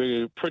 They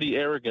were pretty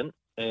arrogant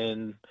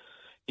and,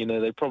 you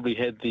know, they probably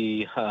had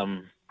the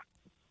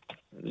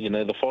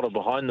fodder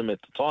behind them at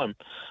the time.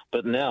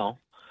 But now,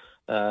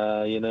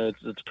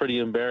 it's pretty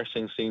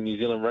embarrassing seeing New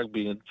Zealand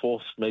Rugby in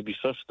 4th, maybe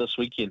 5th this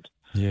weekend.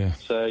 Yeah.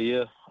 So,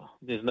 yeah,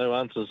 there's no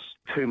answers.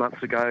 2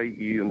 months ago,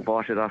 you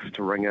invited us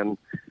to ring in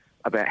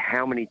about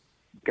how many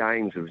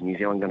games was New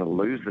Zealand going to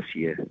lose this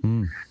year.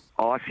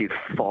 I said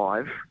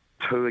 5,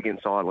 2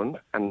 against Ireland,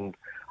 and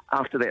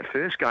after that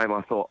first game,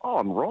 I thought,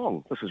 I'm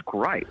wrong. This is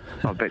great.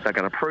 I bet they're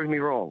going to prove me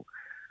wrong.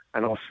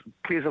 And I was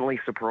pleasantly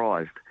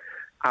surprised.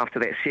 After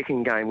that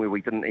second game where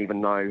we didn't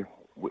even know,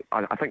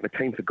 I think the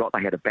team forgot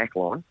they had a back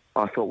line.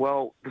 I thought,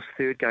 well, this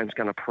third game's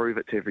going to prove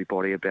it to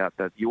everybody about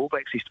that the All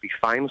Blacks used to be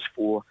famous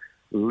for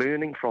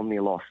learning from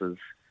their losses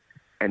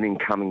and then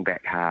coming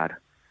back hard.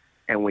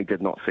 And we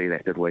did not see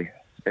that, did we?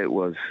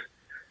 It's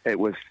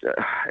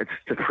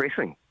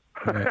depressing.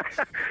 Yeah.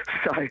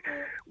 So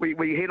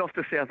we head off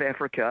to South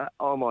Africa.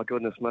 Oh, my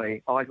goodness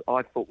me. I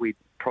thought we'd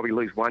probably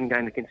lose 1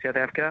 game against South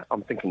Africa.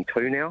 I'm thinking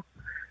 2 now.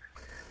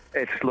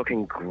 It's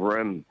looking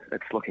grim.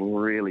 It's looking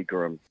really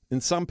grim.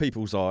 In some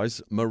people's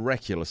eyes,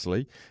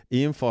 miraculously,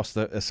 Ian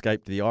Foster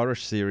escaped the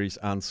Irish series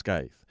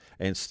unscathed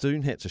and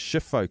soon had to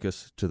shift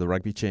focus to the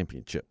Rugby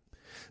Championship.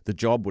 The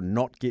job would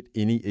not get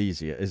any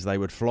easier as they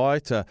would fly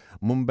to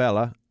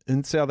Mumbai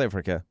in South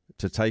Africa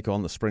to take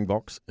on the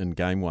Springboks in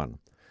Game 1.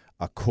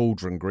 A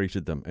cauldron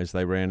greeted them as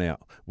they ran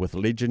out, with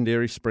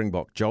legendary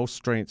Springbok Joel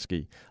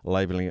Stransky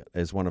labelling it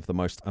as one of the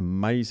most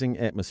amazing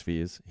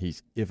atmospheres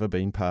he's ever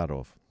been part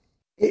of.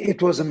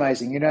 It was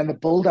amazing, and the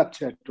build-up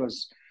to it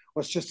was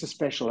just as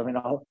special. I mean,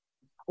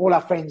 all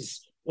our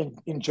friends in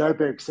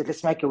Joburg said,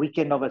 let's make a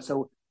weekend of it.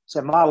 So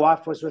my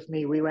wife was with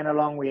me. We went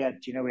along. We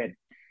had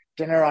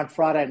dinner on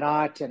Friday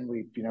night, and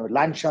we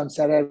lunch on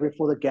Saturday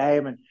before the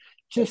game, and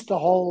just the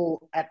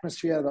whole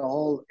atmosphere, the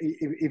whole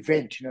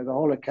event, the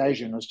whole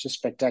occasion was just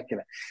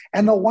spectacular.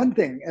 And the one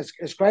thing,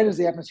 as great as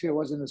the atmosphere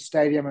was in the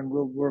stadium, and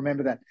we'll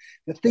remember that,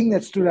 the thing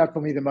that stood out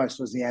for me the most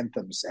was the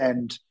anthems.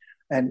 And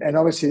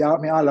obviously, I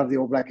mean, I love the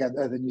All Black,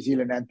 the New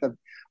Zealand anthem,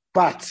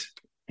 but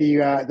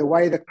the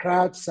way the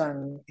crowd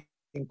sung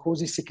in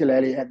Nkosi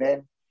Sikeleli, and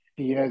then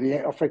the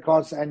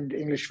Afrikaans and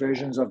English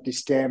versions of Die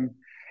Stem,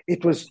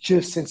 it was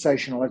just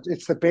sensational.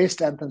 It's the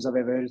best anthems I've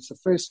ever heard. It's the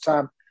first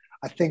time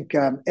I think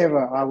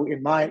ever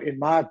in my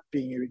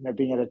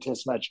being at a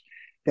Test match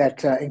that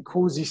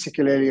Nkosi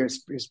Sikeleli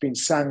has been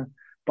sung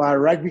by a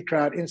rugby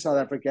crowd in South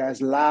Africa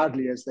as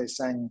loudly as they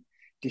sang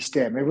Die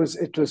Stem. It was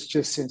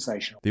just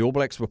sensational. The All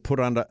Blacks were put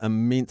under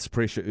immense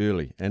pressure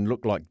early and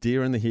looked like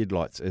deer in the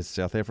headlights as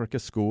South Africa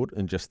scored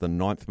in just the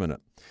 9th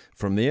minute.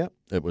 From there,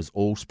 it was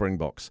all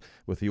Springboks,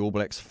 with the All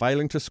Blacks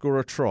failing to score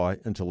a try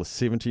until the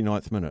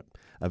 79th minute,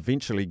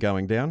 eventually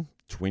going down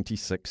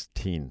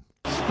 26-10.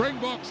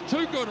 Springboks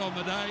too good on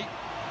the day,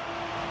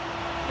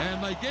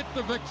 and they get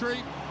the victory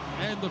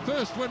and the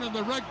first win in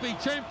the Rugby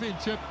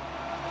Championship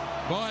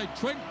by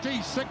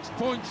 26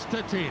 points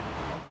to 10.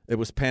 It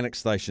was panic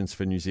stations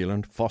for New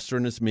Zealand. Foster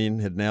and his men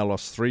had now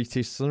lost 3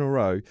 tests in a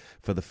row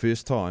for the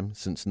first time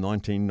since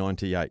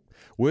 1998.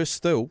 Worse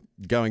still,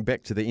 going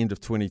back to the end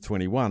of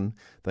 2021,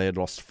 they had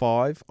lost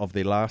 5 of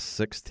their last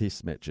 6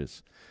 test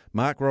matches.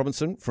 Mark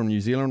Robinson from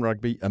New Zealand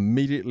Rugby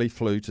immediately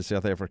flew to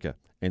South Africa,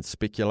 and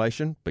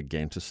speculation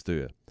began to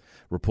stir.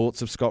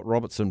 Reports of Scott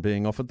Robertson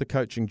being offered the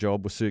coaching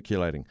job were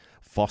circulating.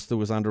 Foster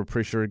was under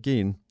pressure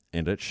again,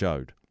 and it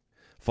showed.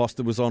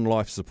 Foster was on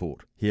life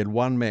support. He had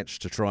one match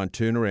to try and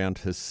turn around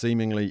his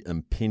seemingly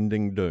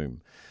impending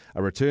doom.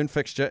 A return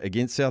fixture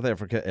against South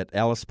Africa at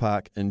Ellis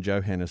Park in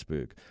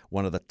Johannesburg,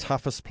 one of the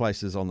toughest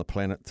places on the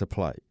planet to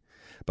play.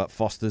 But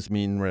Foster's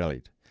men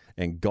rallied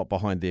and got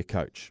behind their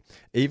coach.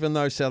 Even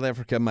though South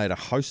Africa made a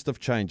host of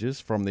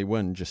changes from their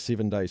win just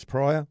 7 days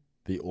prior,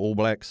 the All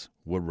Blacks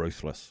were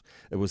ruthless.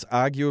 It was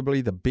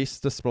arguably the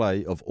best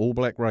display of All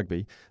Black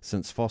rugby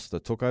since Foster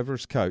took over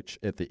as coach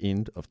at the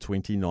end of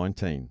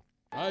 2019.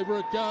 Over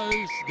it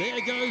goes. There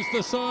goes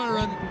the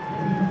siren.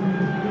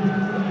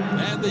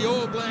 And the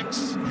All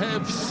Blacks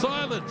have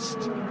silenced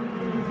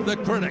the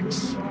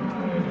critics.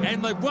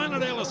 And they've won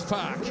at Ellis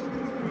Park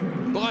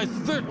by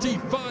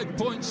 35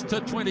 points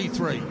to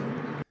 23.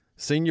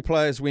 Senior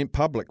players went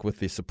public with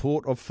their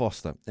support of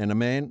Foster, and a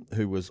man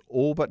who was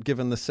all but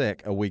given the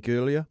sack a week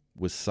earlier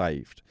was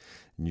saved.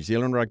 New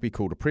Zealand Rugby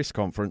called a press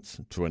conference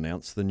to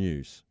announce the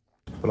news.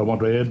 But I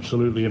want to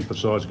absolutely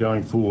emphasise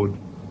going forward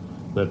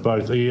that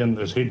both Ian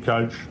as head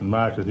coach and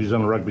Mark as New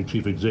Zealand Rugby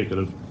chief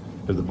executive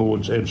have the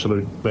board's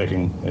absolute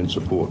backing and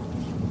support.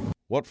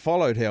 What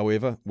followed,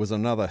 however, was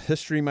another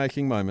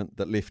history-making moment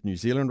that left New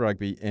Zealand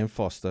Rugby and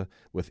Foster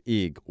with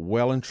egg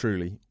well and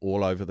truly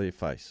all over their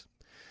face.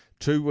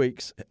 2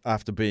 weeks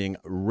after being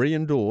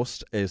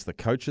re-endorsed as the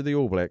coach of the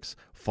All Blacks,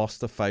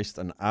 Foster faced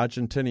an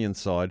Argentinian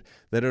side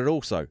that had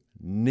also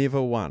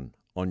never won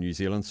on New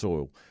Zealand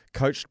soil,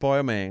 coached by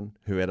a man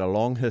who had a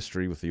long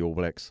history with the All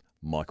Blacks,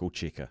 Michael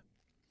Cheika.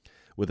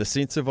 With a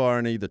sense of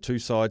irony, the two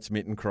sides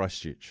met in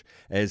Christchurch,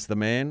 as the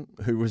man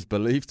who was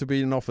believed to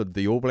be offered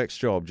the All Blacks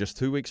job just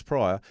 2 weeks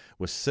prior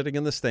was sitting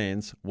in the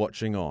stands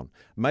watching on.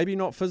 Maybe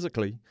not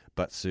physically,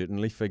 but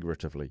certainly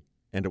figuratively.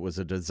 And it was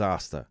a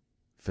disaster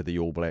for the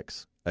All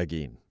Blacks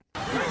again.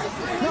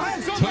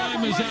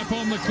 Time is up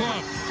on the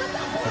clock.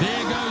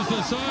 There goes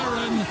the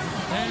siren,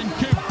 and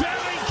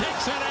Kibeli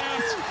kicks it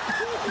out.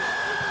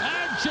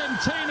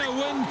 Argentina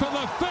win for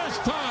the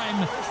first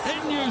time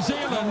in New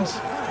Zealand.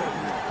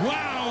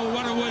 Wow,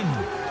 what a win.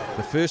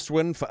 The first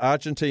win for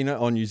Argentina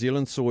on New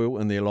Zealand soil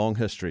in their long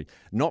history.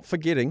 Not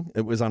forgetting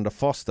it was under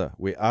Foster,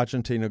 where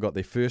Argentina got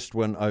their first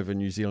win over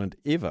New Zealand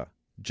ever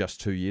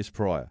just 2 years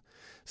prior.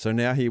 So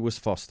now here was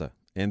Foster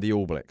and the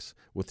All Blacks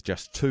with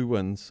just 2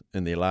 wins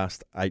in their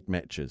last 8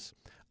 matches.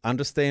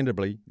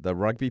 Understandably, the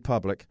rugby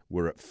public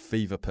were at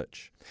fever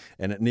pitch,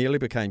 and it nearly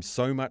became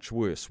so much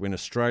worse when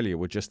Australia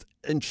were just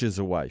inches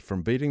away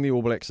from beating the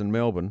All Blacks in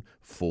Melbourne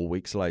 4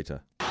 weeks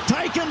later.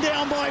 Taken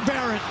down by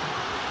Barrett.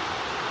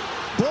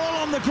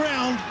 Ball on the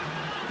ground.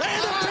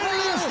 And a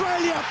penalty,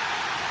 Australia.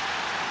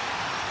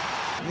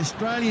 The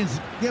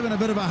Australians given a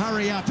bit of a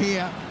hurry up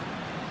here,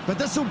 but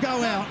this will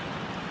go out.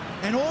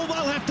 And all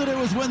they'll have to do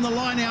is win the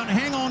line out and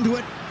hang on to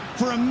it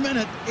for a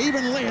minute,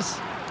 even less.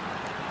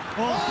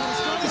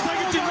 He's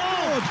taken too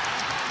long.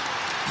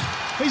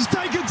 He's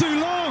taken too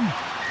long.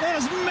 That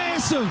is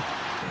massive.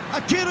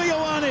 Akira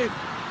Ioane.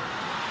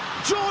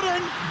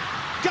 Jordan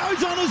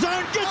goes on his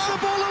own, gets the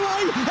ball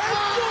away, and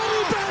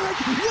Ronnie Barrett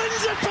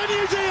wins it for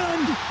New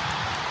Zealand.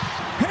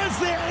 Has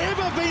there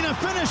ever been a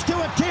finish to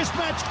a test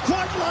match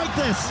quite like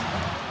this?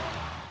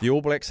 The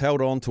All Blacks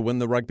held on to win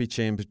the Rugby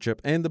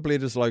Championship and the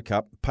Bledisloe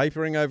Cup,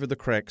 papering over the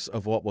cracks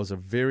of what was a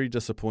very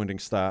disappointing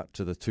start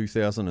to the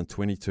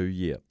 2022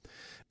 year.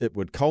 It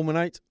would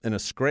culminate in a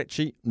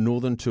scratchy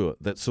Northern tour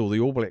that saw the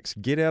All Blacks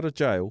get out of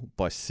jail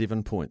by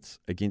 7 points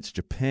against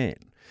Japan,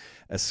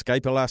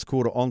 escape a last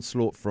quarter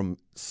onslaught from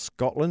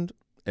Scotland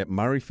at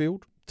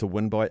Murrayfield to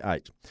win by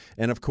 8,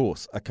 and of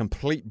course a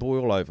complete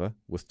boil-over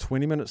with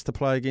 20 minutes to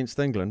play against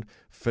England,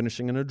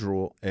 finishing in a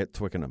draw at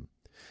Twickenham.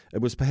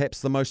 It was perhaps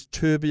the most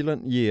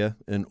turbulent year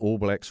in All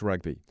Blacks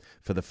rugby,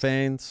 for the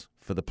fans,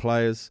 for the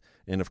players,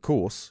 and of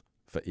course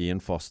for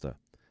Ian Foster.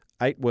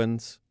 8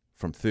 wins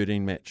from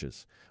 13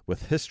 matches,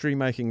 with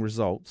history-making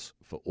results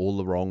for all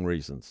the wrong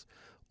reasons.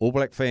 All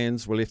Black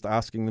fans were left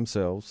asking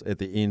themselves at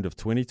the end of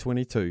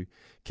 2022,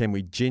 can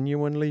we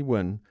genuinely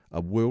win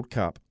a World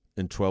Cup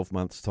in 12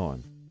 months'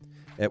 time?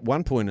 At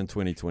one point in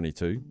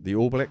 2022, the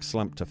All Blacks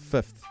slumped to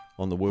 5th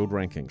on the world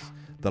rankings,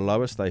 the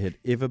lowest they had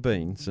ever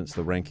been since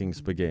the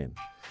rankings began.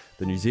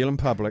 The New Zealand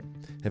public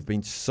have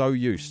been so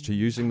used to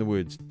using the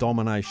words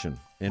domination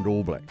and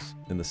All Blacks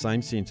in the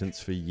same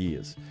sentence for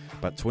years,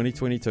 but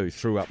 2022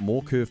 threw up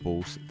more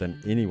curveballs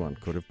than anyone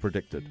could have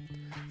predicted.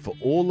 For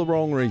all the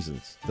wrong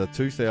reasons, the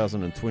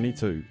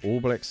 2022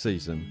 All Blacks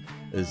season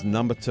is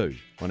number 2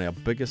 on our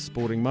biggest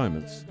sporting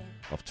moments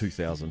of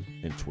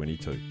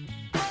 2022.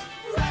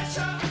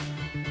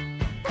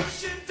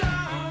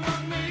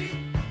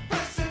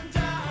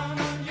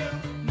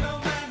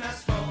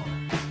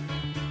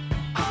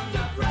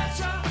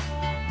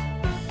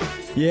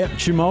 Yeah,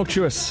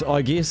 tumultuous,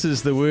 I guess,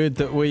 is the word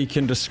that we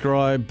can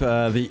describe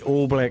the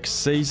All Blacks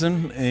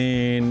season,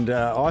 and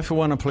I, for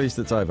one, am pleased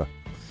it's over.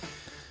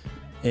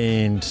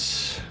 And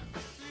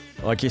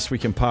I guess we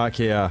can park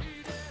our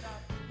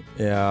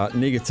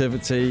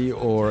negativity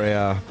or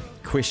our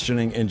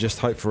questioning and just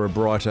hope for a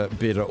brighter,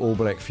 better All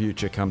Black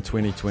future come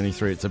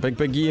 2023. It's a big,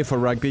 big year for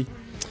rugby,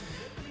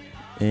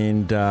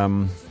 and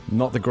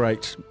not the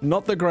great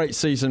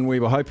season we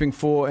were hoping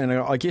for, and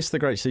I guess the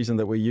great season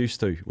that we're used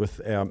to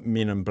with our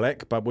men in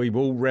black. But we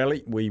will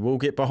rally, we will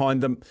get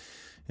behind them,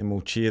 and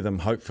we'll cheer them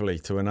hopefully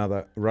to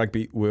another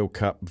Rugby World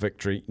Cup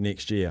victory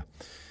next year.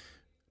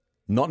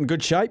 Not in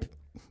good shape,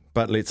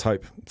 but let's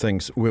hope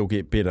things will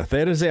get better.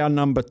 That is our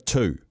number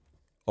 2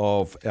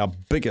 of our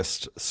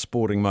biggest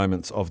sporting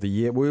moments of the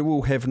year. We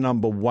will have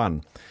number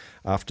 1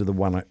 after the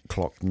 1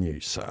 o'clock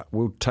news.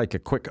 We'll take a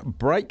quick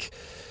break,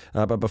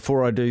 but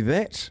before I do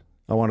that,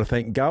 I want to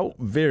thank Gull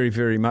very,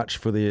 very much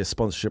for their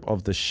sponsorship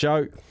of the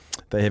show.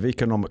 They have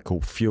economical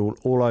fuel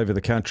all over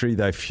the country.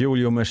 They fuel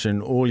your mission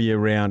all year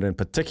round, and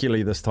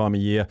particularly this time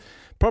of year.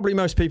 Probably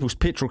most people's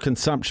petrol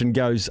consumption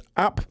goes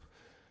up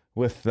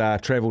with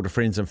travel to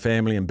friends and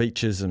family and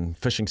beaches and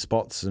fishing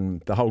spots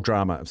and the whole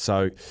drama.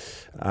 So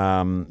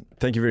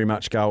thank you very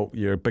much, Gull.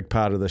 You're a big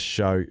part of this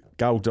show.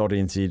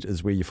 Gull.nz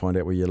is where you find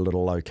out where your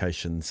little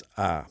locations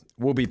are.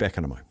 We'll be back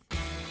in a moment.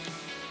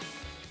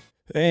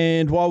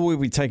 And while we'll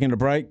be taking a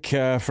break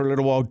for a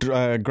little while,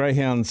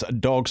 Greyhound's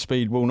dog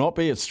speed will not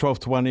be. It's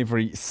 12 to 1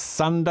 every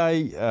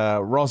Sunday.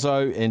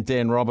 Rozzo and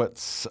Dan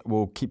Roberts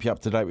will keep you up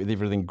to date with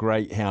everything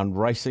Greyhound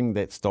racing.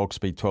 That's dog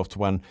speed 12 to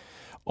 1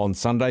 on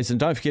Sundays. And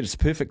don't forget, it's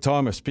perfect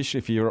time, especially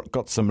if you've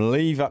got some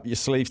leave up your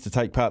sleeves, to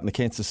take part in the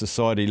Cancer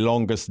Society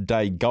Longest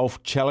Day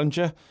Golf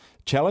Challenge.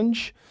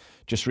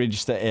 Just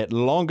register at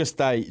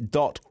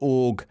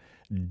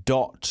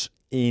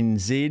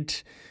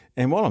longestday.org.nz.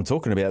 And while I'm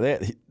talking about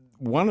that,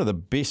 one of the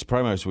best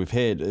promos we've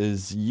had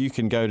is you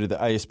can go to the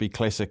ASB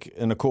Classic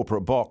in a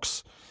corporate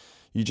box.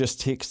 You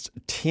just text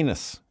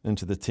tennis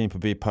into the Temper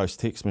Beer Post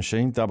text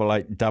machine,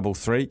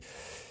 8833.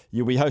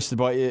 You'll be hosted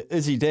by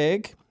Izzy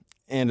Dagg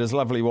and his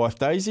lovely wife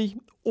Daisy,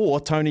 or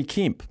Tony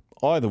Kemp.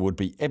 Either would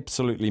be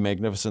absolutely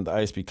magnificent. The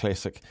ASB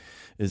Classic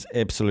is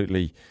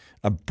absolutely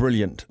a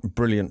brilliant,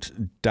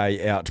 brilliant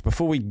day out.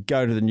 Before we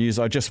go to the news,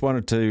 I just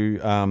wanted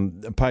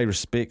to pay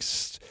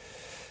respects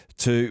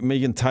to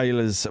Megan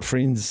Taylor's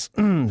friends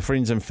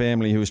and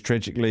family, who was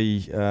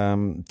tragically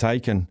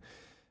taken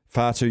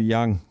far too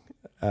young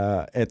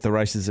at the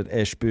races at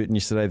Ashburton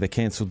yesterday. They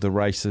cancelled the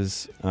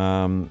races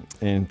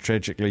and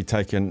tragically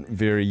taken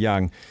very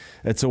young.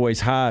 It's always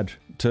hard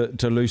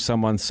to lose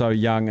someone so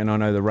young, and I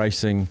know the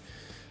racing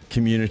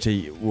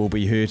community will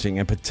be hurting,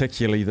 and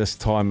particularly this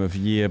time of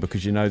year,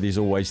 because you know there's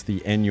always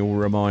the annual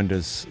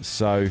reminders.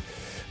 So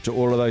to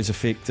all of those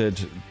affected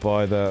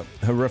by the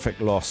horrific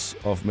loss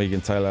of Megan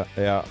Taylor,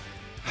 our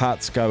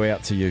hearts go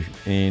out to you,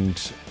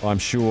 and I'm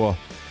sure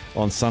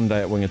on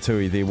Sunday at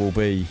Wingatui there will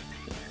be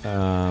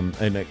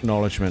an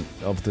acknowledgement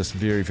of this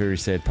very, very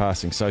sad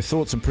passing. So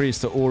thoughts and prayers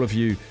to all of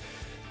you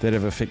that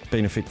have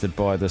been affected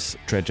by this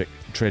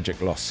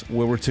tragic loss.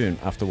 We'll return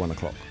after 1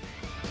 o'clock.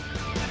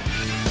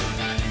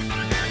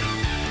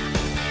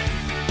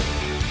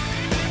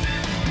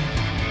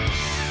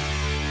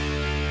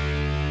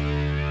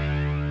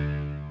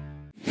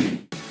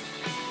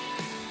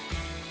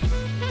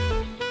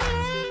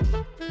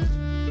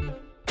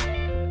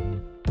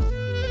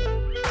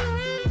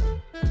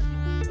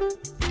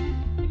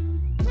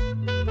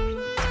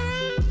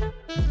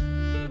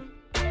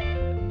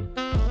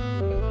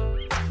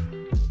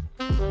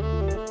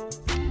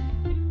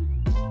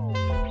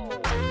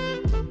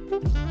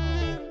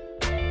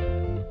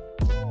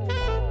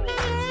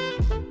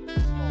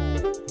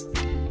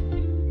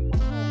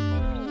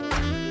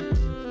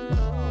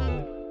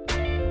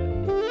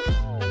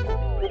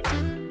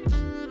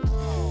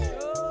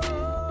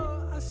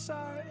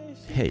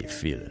 How you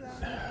feeling?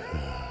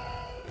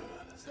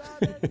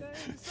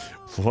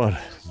 What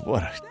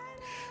a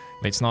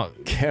Let's not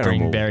caramel.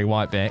 bring Barry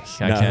White back.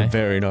 Okay. No,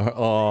 Barry, no.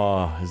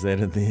 Oh, is that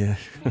in there?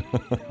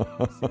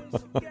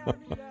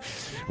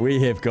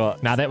 We have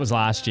got... No, that was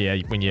last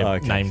year when you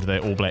named the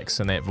All Blacks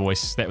in that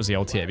voice. That was the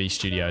LTV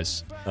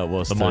studios. It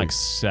was the too.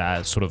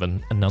 mics sort of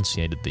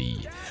enunciated the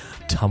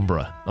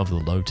timbre of the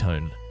low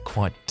tone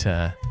quite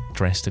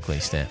drastically,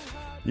 Steph.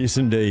 Yes,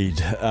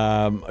 indeed.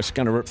 I'm just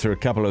going to rip through a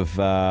couple of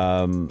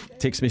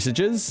text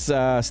messages.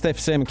 Staff,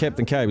 Sam and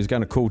Captain K was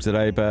going to call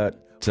today,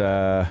 but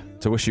to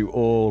wish you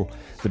all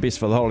the best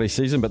for the holiday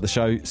season, but the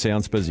show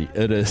sounds busy.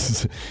 It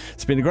is.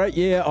 It's been a great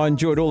year. I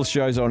enjoyed all the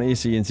shows on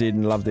SENZ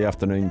and loved the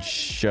afternoon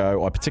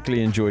show. I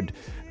particularly enjoyed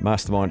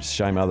Mastermind. It's a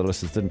shame other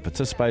listeners didn't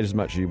participate as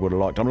much as you would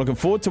have liked. I'm looking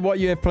forward to what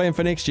you have planned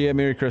for next year.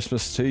 Merry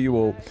Christmas to you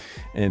all,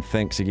 and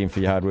thanks again for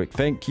your hard work.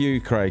 Thank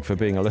you, Craig, for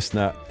being a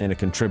listener and a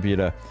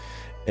contributor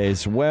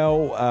as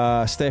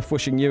well. Staff,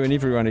 wishing you and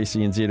everyone at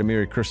SENZ a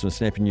Merry Christmas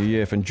and Happy New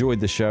Year. I've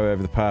enjoyed the show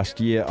over the past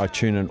year. I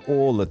tune in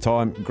all the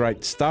time.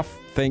 Great stuff.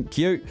 Thank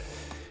you.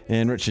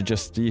 And Richard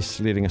just,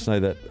 letting us know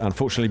that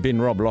unfortunately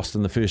Ben Robb lost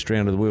in the first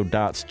round of the World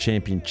Darts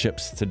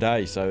Championships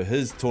today. So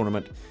his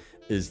tournament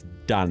is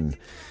done,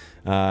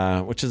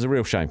 which is a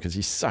real shame because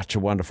he's such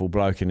a wonderful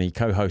bloke, and he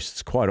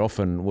co-hosts quite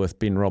often with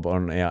Ben Robb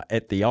on our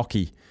At the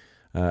Oki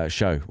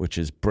show, which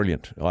is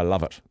brilliant. I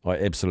love it. I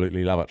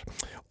absolutely love it.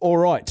 All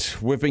right,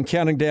 we've been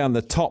counting down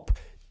the top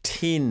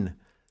 10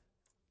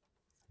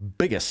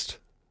 biggest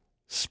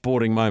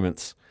sporting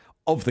moments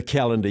of the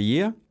calendar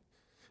year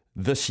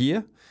this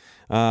year.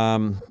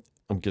 I'm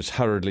just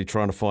hurriedly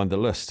trying to find the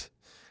list.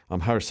 I'm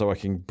hurried so I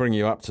can bring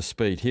you up to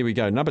speed. Here we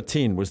go. Number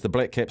 10 was the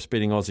Black Caps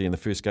beating Aussie in the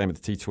first game of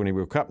the T20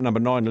 World Cup. Number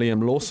 9,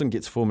 Liam Lawson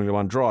gets Formula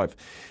 1 drive.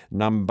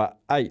 Number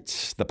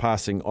 8, the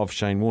passing of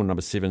Shane Warne.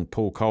 Number 7,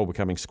 Paul Cole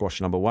becoming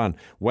squash number 1.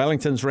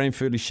 Wellington's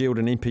Ranfurly Shield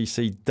and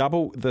NPC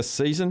double this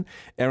season.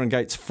 Aaron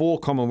Gates 4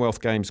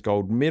 Commonwealth Games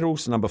gold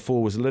medals. Number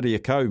 4 was Lydia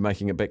Ko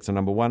making it back to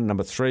number 1.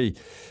 Number 3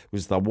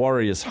 was the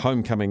Warriors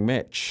homecoming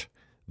match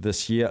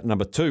this year.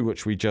 Number 2,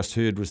 which we just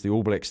heard, was the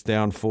All Blacks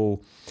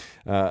downfall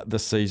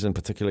this season,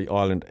 particularly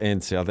Ireland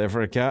and South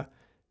Africa.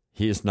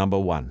 Here's number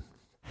 1.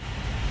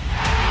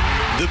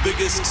 The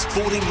biggest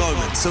sporting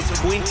moments of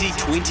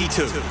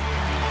 2022.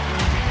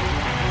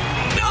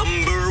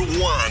 Number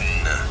 1.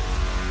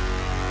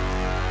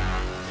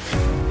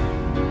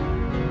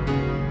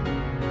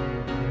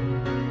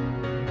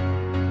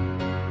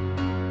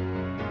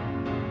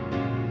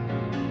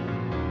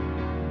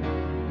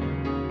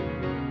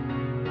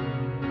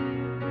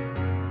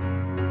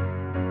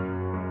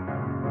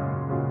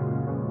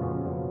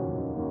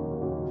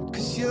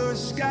 You're a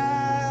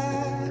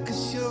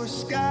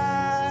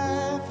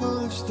sky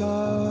full of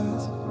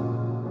stars.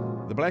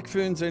 The Black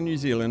Ferns in New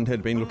Zealand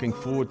had been looking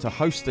forward to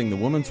hosting the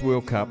Women's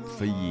World Cup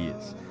for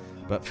years.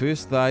 But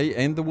first they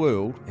and the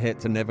world had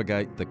to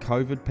navigate the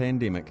COVID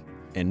pandemic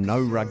and no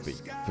rugby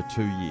for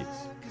 2 years.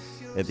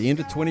 At the end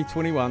of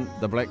 2021,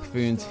 the Black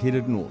Ferns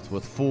headed north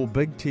with 4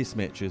 big test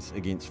matches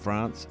against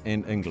France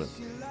and England.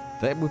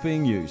 that were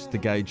being used to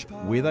gauge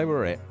where they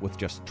were at with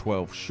just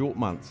 12 short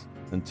months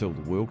until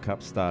the World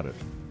Cup started.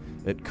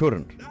 It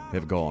couldn't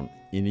have gone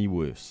any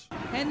worse.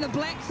 And the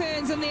Black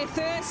Ferns in their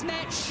first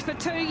match for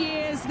 2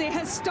 years, their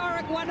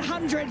historic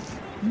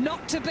 100th,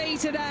 not to be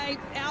today,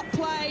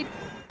 outplayed.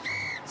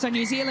 So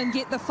New Zealand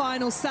get the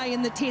final say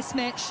in the test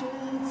match,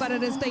 but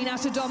it has been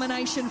utter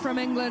domination from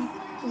England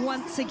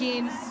once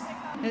again.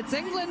 It's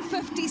England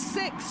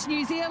 56,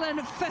 New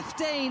Zealand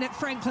 15 at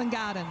Franklin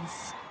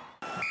Gardens.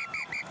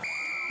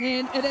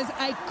 And it is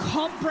a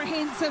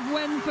comprehensive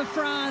win for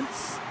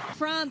France.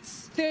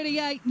 France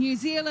 38, New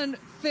Zealand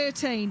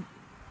 13.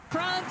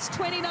 France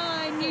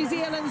 29, New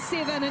Zealand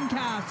 7 in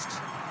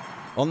cast.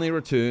 On their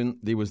return,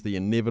 there was the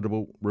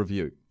inevitable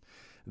review.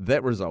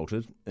 That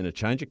resulted in a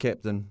change of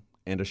captain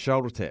and a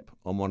shoulder tap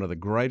on one of the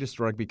greatest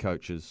rugby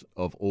coaches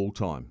of all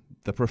time,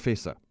 the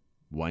Professor,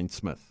 Wayne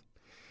Smith.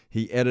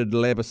 He added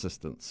lab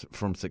assistants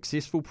from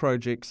successful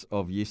projects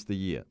of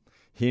yesteryear,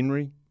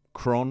 Henry,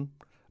 Cron,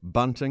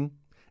 Bunting,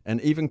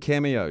 and even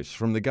cameos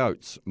from the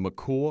GOATs,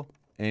 McCaw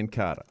and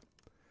Carter.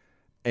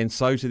 And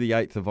so to the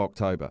 8th of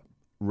October,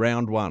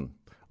 round one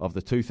of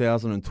the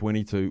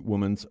 2022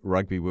 Women's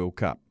Rugby World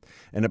Cup.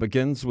 And it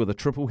begins with a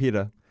triple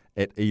header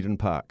at Eden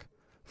Park.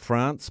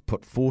 France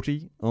put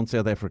 40 on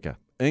South Africa.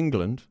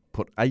 England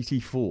put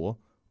 84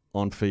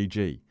 on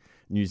Fiji.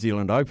 New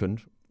Zealand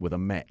opened with a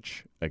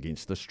match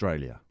against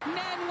Australia.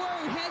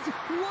 Manwu has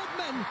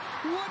Woodman.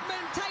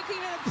 Woodman taking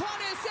it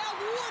upon herself.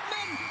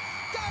 Woodman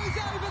goes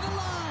over the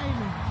line.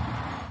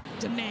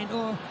 Demand,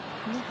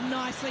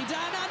 nicely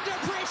done. Under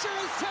pressure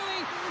as Tui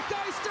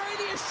goes through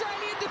the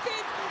Australian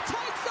defence,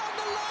 takes on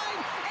the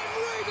line, and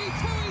Ruby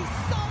Tui's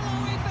solo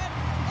effort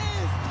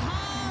is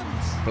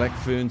pumped. Black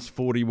Ferns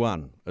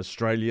 41,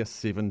 Australia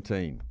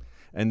 17.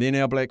 And then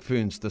our Black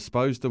Ferns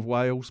disposed of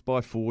Wales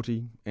by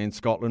 40 and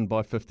Scotland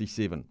by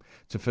 57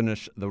 to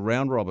finish the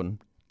round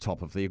robin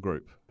top of their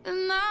group.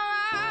 And I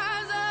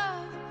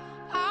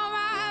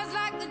rise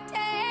like the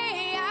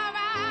day, I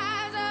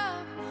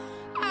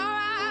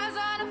rise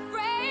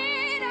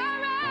unafraid, I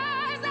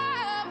rise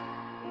up,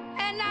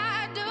 and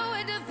I do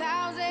it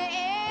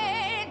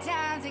 1,008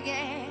 times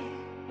again.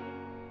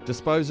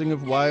 Disposing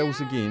of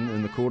Wales again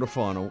in the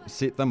quarter-final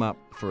set them up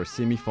for a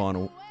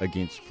semi-final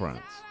against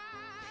France.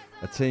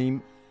 A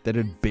team that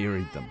had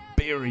buried them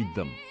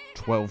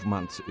 12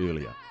 months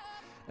earlier.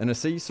 In a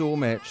seesaw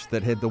match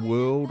that had the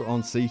world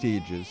on seat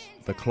edges,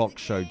 the clock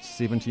showed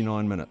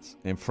 79 minutes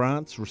and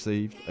France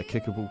received a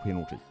kickable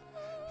penalty.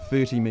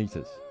 30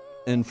 metres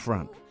in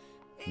front.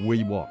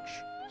 We watch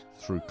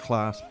through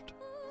clasped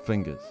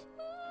fingers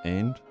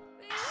and...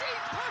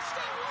 She's pushed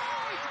it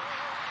wide!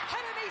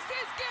 Kennedy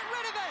says get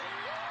rid of it!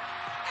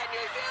 And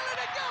New Zealand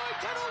are going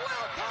to the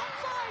World Cup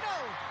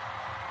final!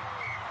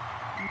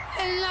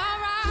 And I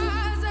rise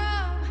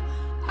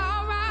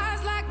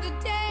like the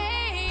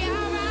day, I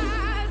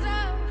rise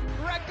up.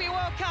 Rugby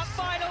World Cup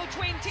final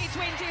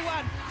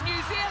 2021.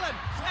 New Zealand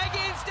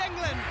against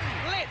England.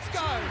 Let's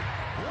go!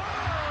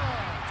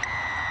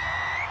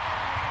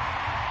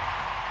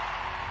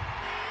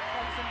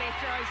 Ponsonby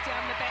throws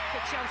down the back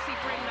for Chelsea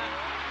Bremner.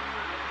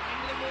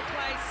 England will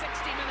play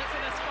 60 minutes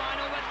in this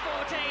final with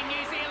 14.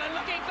 New Zealand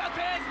looking for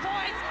first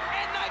points,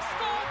 and they've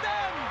scored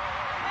them!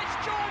 It's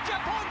Georgia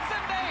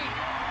Ponsonby!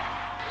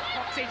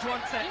 Foxedge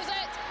wants it.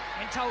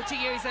 And told to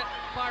use it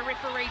by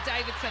referee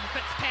Davidson.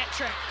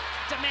 Fitzpatrick,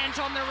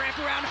 demand on the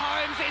wraparound.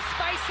 Holmes, there's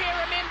space here,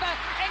 remember.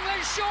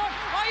 England short,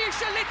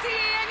 Ayesha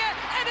Letienga,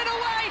 and it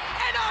away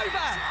and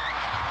over.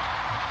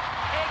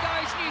 Here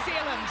goes New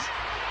Zealand.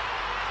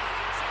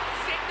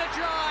 Set the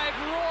drive,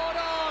 roared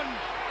on.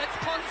 It's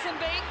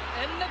Ponsonby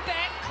in the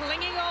back,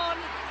 clinging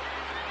on.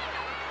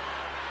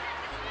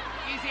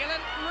 New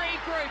Zealand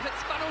regroup,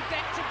 it's funneled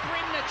back to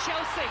Bremner,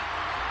 Chelsea.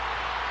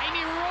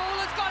 Amy Rule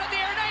has got it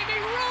there, and Amy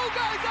Rule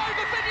goes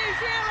over for New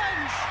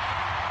Zealand.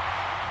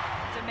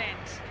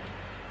 Demand.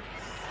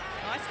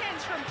 Nice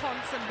hands from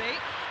Ponsonby.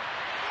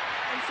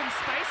 And some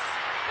space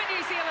for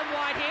New Zealand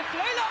wide here.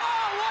 Flula,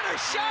 oh, what a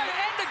show!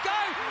 And a go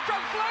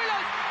from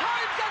Flula.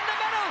 Holmes in the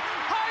middle.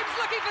 Holmes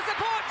looking for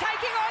support,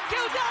 taking on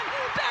Kildun.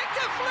 Back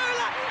to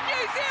Flula.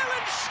 New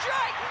Zealand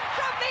straight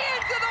from the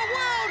ends of the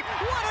world.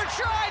 What a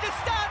try to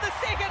start the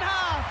second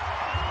half.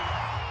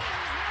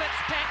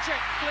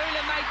 Fitzpatrick,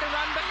 Flula made the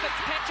run, but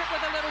Fitzpatrick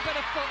with a little bit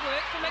of footwork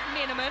for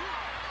McMenamin.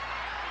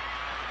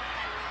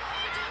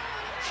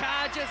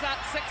 Charges up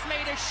 6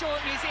 metres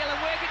short, New Zealand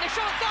working the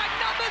short side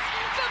numbers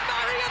for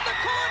Murray in the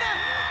corner.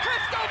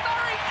 Crystal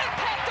Murray,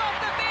 impact off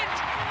the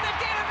bench. The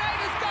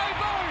detonators go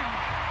boom.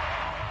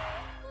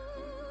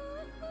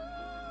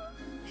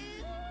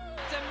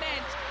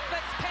 Dement,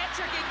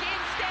 Fitzpatrick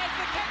again stands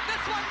the kick.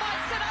 This one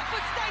might sit up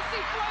for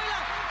Stacey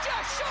Flula.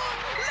 Just short,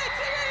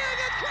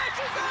 Letienga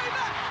crashes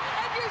over.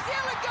 New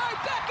Zealand go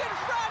back in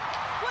front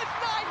with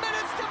 9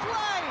 minutes to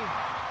play.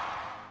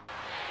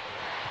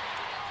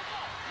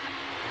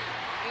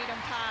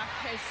 Eden Park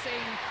has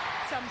seen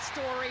some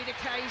storied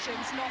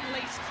occasions, not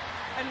least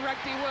in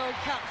Rugby World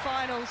Cup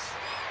finals.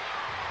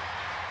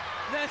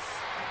 This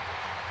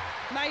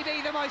may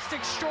be the most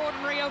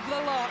extraordinary of the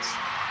lot.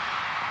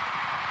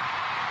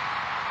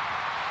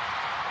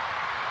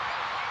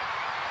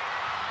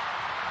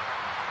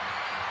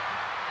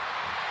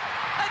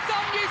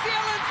 on New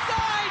Zealand's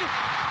side.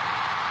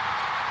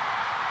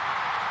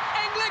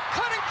 England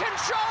couldn't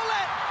control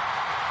it.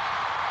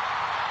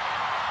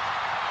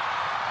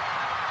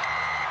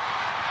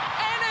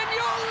 And in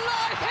your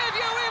life, have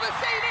you ever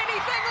seen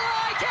anything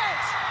like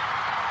it?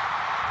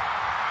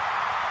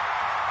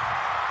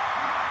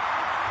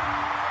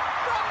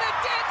 From the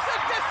depths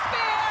of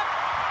despair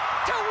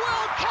to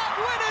World Cup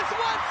winners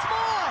once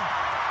more.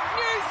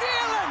 New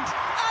Zealand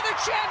are the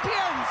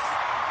champions.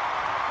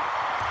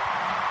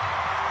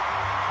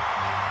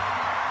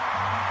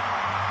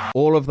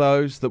 All of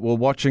those that were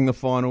watching the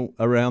final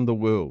around the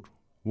world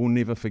will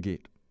never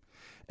forget.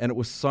 And it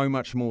was so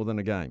much more than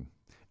a game,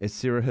 as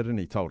Sarah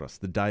Hirini told us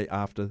the day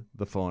after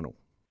the final.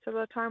 So by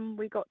the time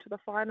we got to the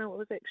final,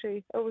 it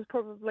was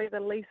probably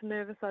the least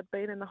nervous I'd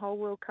been in the whole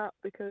World Cup,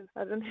 because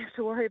I didn't have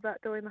to worry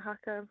about doing the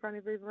haka in front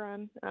of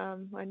everyone.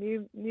 I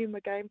knew my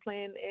game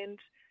plan, and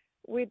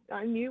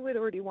I knew we'd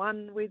already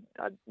won.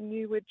 I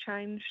knew we'd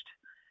changed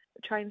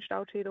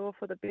Aotearoa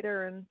for the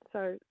better, and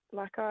so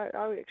I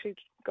actually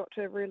got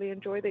to really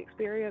enjoy the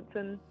experience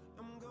and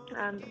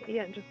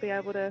just be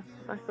able to,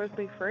 I suppose,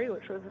 be free,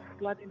 which was a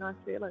bloody nice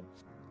feeling.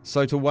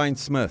 So to Wayne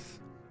Smith,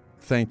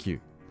 thank you.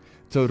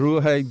 To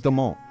Ruhe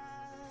Damont,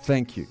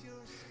 thank you.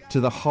 To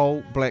the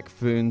whole Black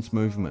Ferns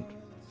movement,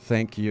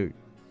 thank you.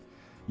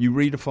 You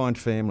redefined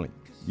family.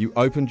 You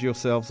opened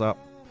yourselves up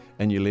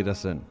and you let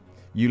us in.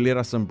 You let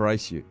us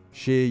embrace you,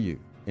 share you,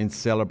 and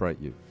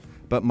celebrate you.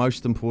 But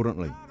most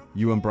importantly,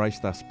 you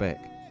embraced us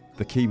back.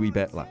 The Kiwi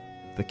battler,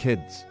 the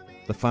kids,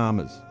 the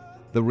farmers,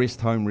 the rest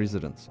home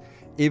residents.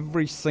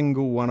 Every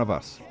single one of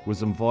us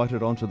was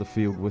invited onto the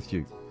field with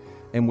you.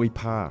 And we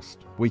passed,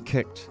 we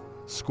kicked,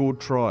 scored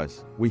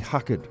tries, we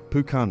huckered,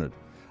 pukaned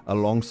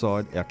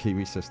alongside our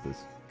Kiwi sisters.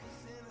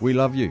 We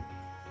love you,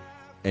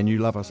 and you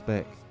love us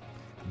back.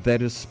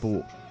 That is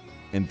sport,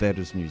 and that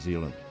is New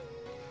Zealand.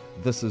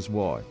 This is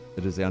why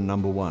it is our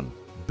number one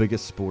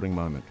biggest sporting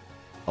moment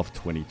of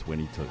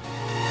 2022.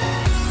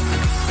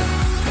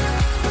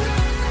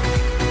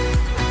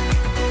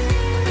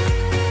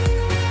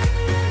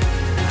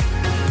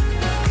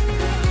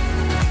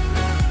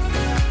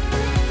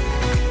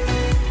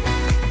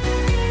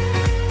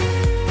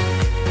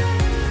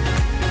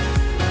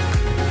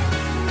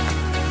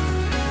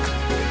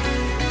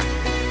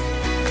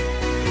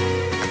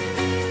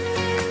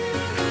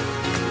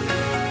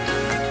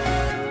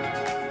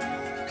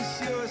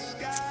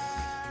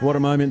 What a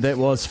moment that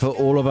was for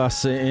all of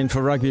us and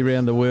for rugby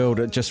around the world.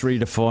 It just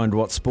redefined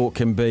what sport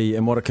can be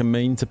and what it can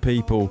mean to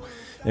people.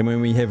 And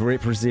when we have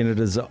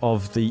representatives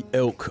of the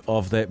ilk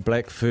of that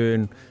Black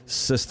Fern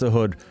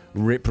sisterhood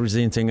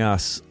representing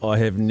us, I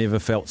have never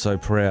felt so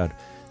proud.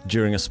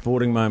 During a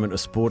sporting moment, a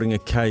sporting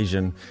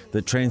occasion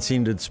that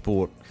transcended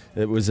sport.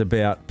 It was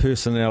about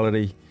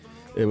personality,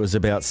 it was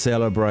about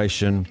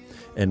celebration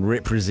and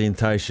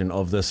representation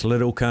of this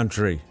little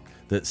country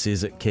that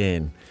says it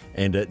can,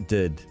 and it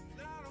did.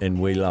 And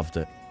we loved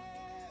it.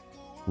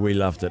 We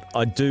loved it.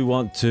 I do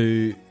want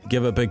to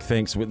give a big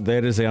thanks.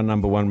 That is our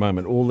number one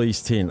moment. All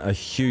these 10. A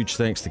huge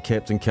thanks to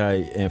Captain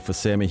K and for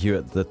Sammy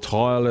Hewitt, the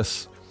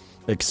tireless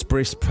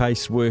express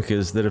pace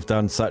workers that have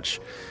done such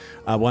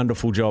a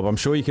wonderful job. I'm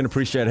sure you can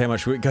appreciate how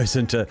much work goes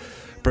into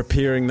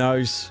preparing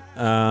those.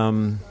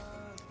 And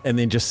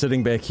then just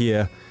sitting back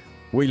here,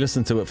 we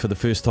listened to it for the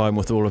first time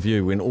with all of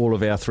you when all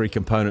of our three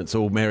components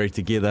all married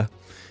together.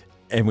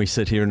 And we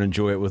sit here and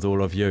enjoy it with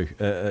all of you.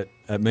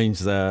 It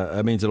means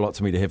a lot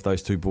to me to have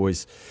those two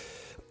boys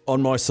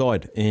on my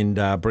side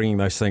and bringing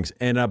those things.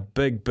 And a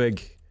big,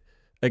 big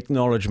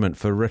acknowledgement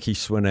for Ricky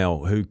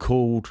Swinnell, who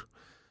called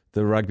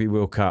the Rugby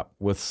World Cup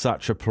with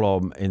such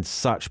aplomb and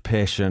such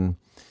passion.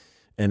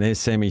 And as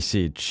Sammy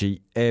said,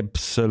 she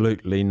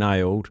absolutely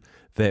nailed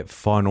that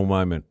final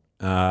moment.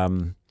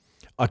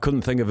 I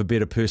couldn't think of a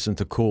better person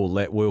to call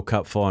that World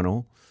Cup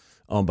final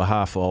on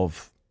behalf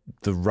of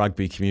the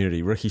rugby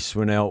community. Ricky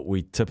Swinnell,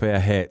 we tip our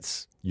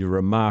hats. You're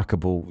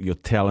remarkable, you're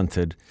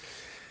talented,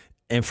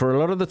 and for a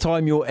lot of the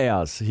time you're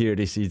ours here at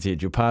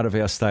SEZ. You're part of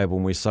our stable,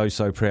 and we're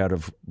so proud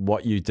of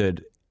what you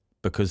did,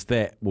 because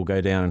that will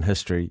go down in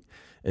history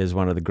as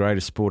one of the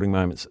greatest sporting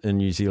moments in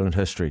New Zealand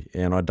history,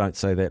 and I don't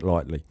say that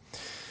lightly.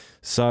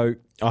 So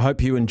I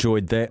hope you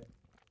enjoyed that.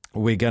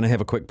 We're going to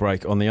have a quick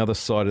break. On the other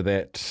side of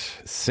that,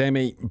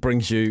 Sammy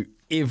brings you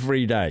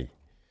every day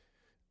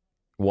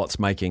what's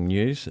making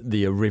news,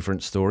 the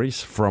irreverent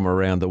stories from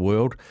around the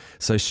world.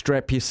 So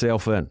strap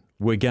yourself in.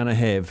 We're going to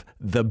have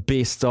the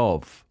best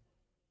of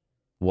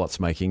what's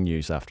making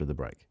news after the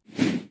break.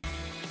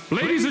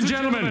 Ladies and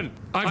gentlemen,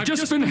 I've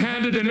just been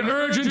handed an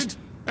urgent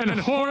and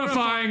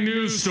horrifying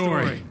news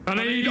story.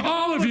 And I need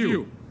all of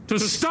you to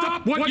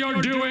stop what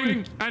you're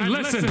doing and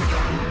listen.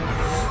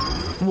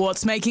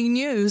 What's making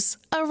news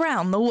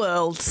around the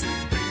world?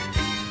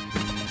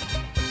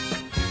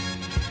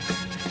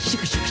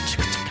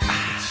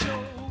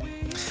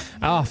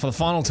 Oh, for the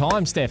final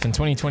time, Steph, in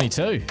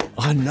 2022.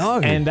 I know.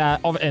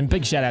 And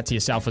big shout out to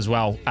yourself as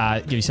well.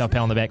 Give yourself a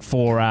pat on the back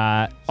for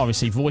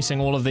obviously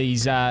voicing all of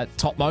these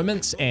top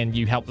moments, and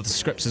you helped with the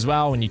scripts as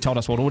well, and you told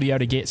us what audio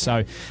to get.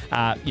 So,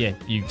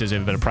 you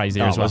deserve a bit of praise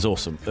there as well. It was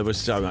awesome. It was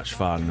so much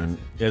fun. And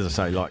as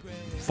I say,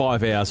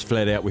 5 hours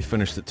flat out. We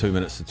finished at 2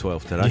 minutes to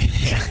 12 today.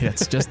 Yeah,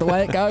 that's just the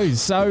way it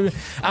goes. So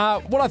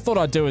what I thought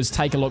I'd do is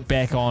take a look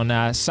back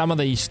on some of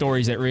the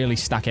stories that really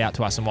stuck out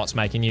to us and what's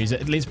making news.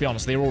 Let's be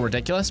honest, they're all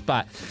ridiculous,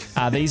 but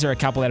these are a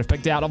couple that I've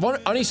picked out. I've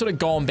only sort of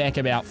gone back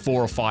about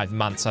 4 or 5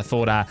 months. I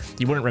thought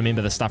you wouldn't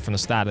remember the stuff from the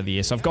start of the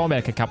year. So I've gone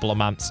back a couple of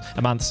months,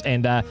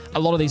 and a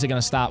lot of these are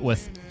going to start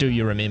with Do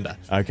You Remember?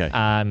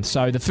 Okay.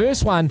 So the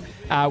first one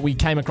we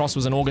came across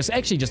was in August.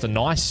 Actually just a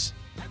nice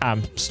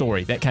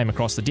story that came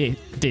across the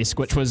desk,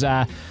 which was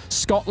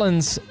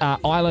Scotland's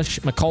Eilish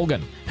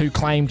McColgan, who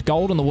claimed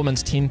gold on the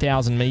women's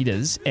 10,000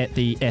 metres at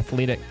the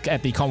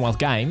Commonwealth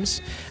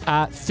Games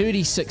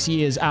 36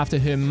 years after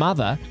her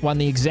mother won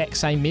the exact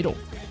same medal.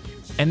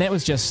 And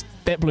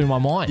that blew my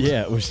mind.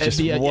 Yeah, it was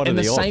just what are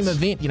the odds? Same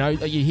event.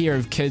 You hear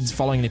of kids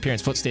following their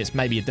parents' footsteps,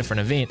 maybe a different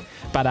event,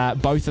 but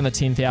both in the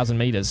 10,000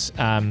 metres,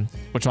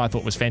 which I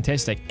thought was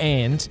fantastic.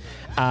 And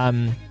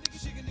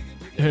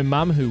her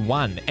mum, who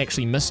won,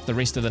 actually missed the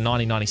rest of the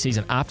 1990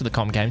 season after the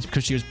Com Games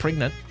because she was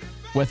pregnant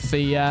with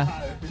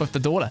the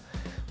daughter.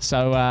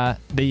 So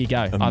there you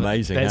go.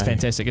 Amazing. That's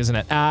fantastic, isn't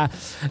it?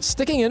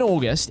 Sticking in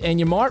August, and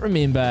you might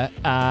remember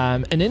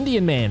an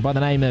Indian man by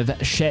the name of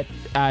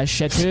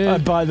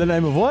Shatur. By the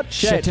name of what?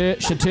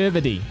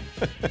 Chaturvedi.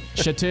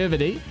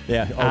 Chaturvedi.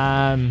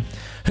 Yeah.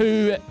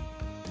 Who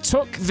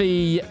took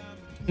the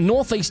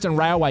Northeastern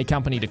Railway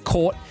Company to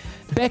court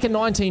back in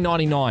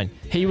 1999.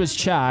 He was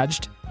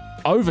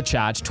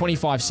overcharged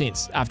 25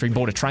 cents after he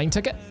bought a train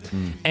ticket.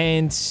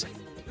 And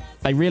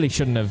they really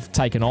shouldn't have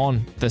taken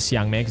on this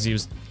young man because he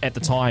was, at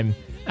the time,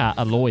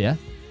 a lawyer.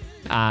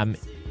 At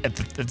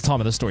the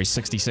time of the story,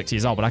 66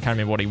 years old, but I can't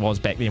remember what he was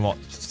back then,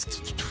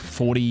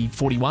 40,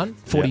 41,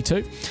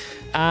 42?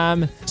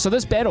 Yeah. So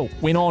this battle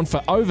went on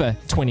for over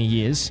 20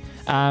 years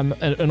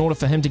in order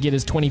for him to get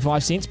his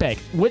 25 cents back,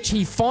 which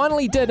he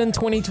finally did in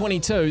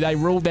 2022. They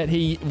ruled that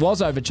he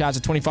was overcharged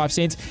at 25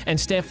 cents, and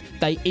Steph,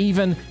 they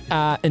even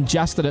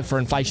adjusted it for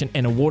inflation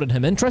and awarded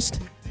him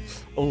interest.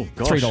 Oh,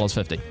 gosh.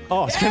 $3.50.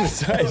 Oh, I was going to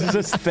say, is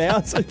this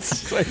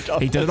thousands?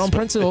 He did it on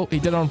principle. He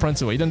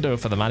didn't do it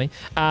for the money.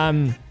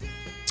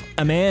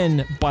 A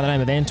man by the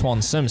name of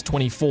Antoine Sims,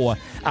 24,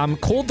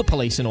 called the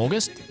police in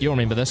August. You'll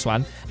remember this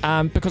one,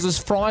 because his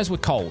fries were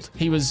cold.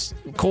 He was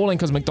calling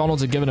because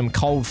McDonald's had given him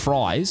cold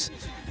fries,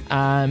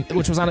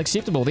 which was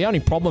unacceptable. The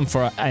only problem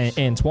for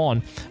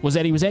Antoine was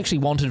that he was actually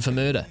wanted for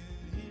murder.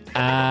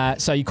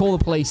 So you call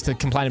the police to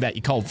complain about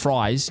your cold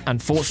fries.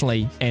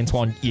 Unfortunately,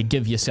 Antoine, you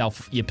give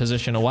yourself your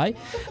position away.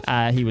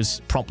 He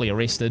was promptly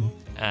arrested.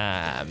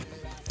 Don't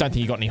think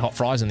he got any hot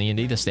fries in the end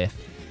either, Steph.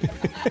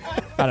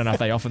 I don't know if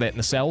they offer that in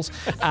the cells.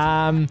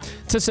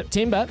 To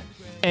September,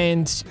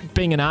 and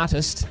being an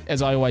artist,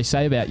 as I always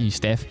say about you,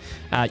 Steph,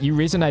 you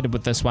resonated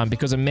with this one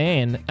because a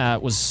man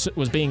was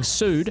being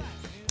sued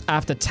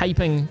after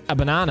taping a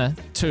banana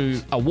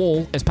to a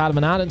wall as part of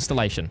an art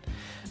installation.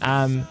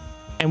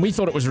 And we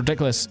thought it was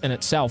ridiculous in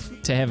itself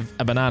to have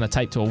a banana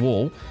taped to a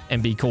wall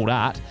and be called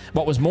art.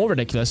 What was more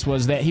ridiculous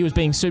was that he was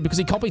being sued because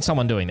he copied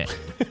someone doing that.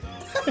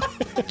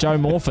 Joe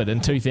Morford in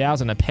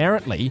 2000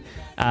 apparently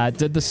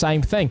did the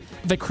same thing.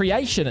 The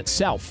creation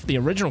itself, the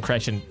original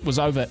creation, was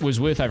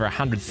worth over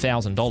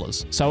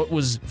 $100,000. So it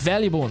was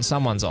valuable in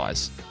someone's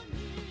eyes,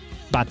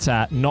 but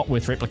not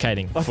worth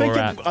replicating.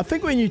 I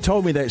think when you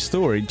told me that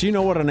story, do you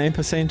know what an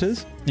ampersand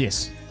is?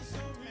 Yes.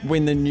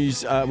 When the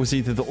news was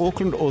either the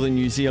Auckland or the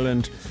New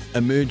Zealand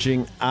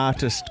emerging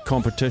artist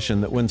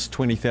competition that wins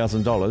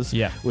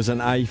 $20,000 was an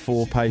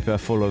A4 paper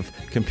full of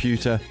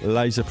computer,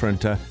 laser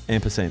printer,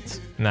 ampersands.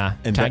 Nah,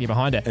 can't get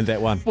behind it. And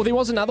that one. Well, there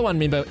was another one,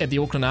 remember, at the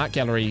Auckland Art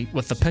Gallery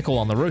with the pickle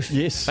on the roof.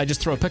 Yes. They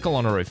just threw a pickle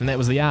on a roof, and that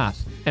was the art.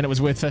 And it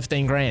was worth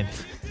 $15,000.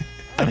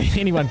 I mean,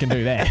 anyone can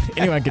do that.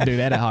 Anyone can do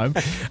that at home.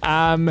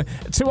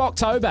 To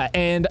October,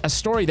 and a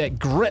story that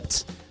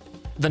gripped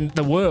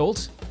the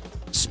world,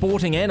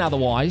 sporting and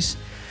otherwise,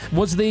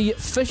 was the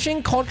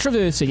fishing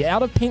controversy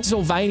out of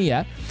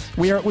Pennsylvania,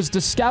 where it was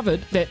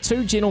discovered that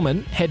two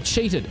gentlemen had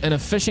cheated in a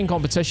fishing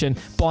competition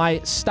by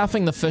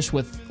stuffing the fish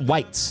with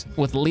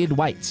lead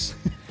weights.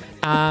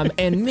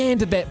 And man,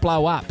 did that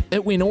blow up.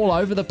 It went all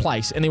over the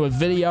place, and there were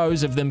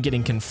videos of them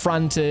getting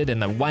confronted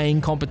and the weighing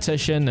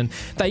competition, and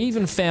they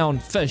even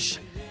found fish,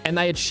 and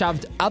they had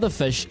shoved other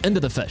fish into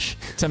the fish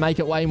to make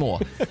it weigh more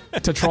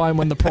to try and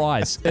win the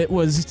prize. It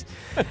was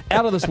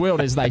out of this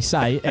world, as they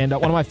say, and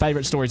one of my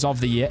favourite stories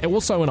of the year.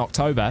 Also in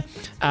October,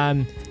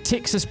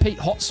 Texas Pete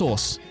Hot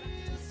Sauce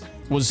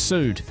was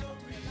sued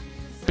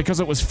because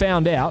it was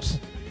found out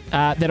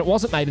that it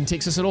wasn't made in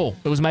Texas at all.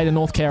 It was made in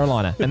North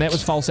Carolina, and that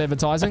was false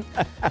advertising.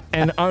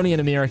 And only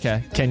in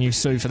America can you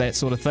sue for that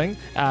sort of thing.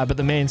 But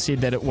the man said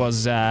that it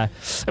was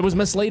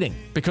misleading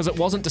because it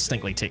wasn't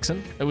distinctly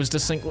Texan. It was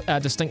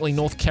distinctly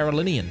North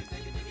Carolinian.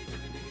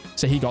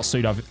 So he got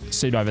sued over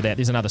that.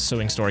 There's another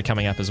suing story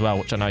coming up as well,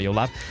 which I know you'll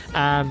love.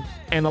 And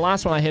the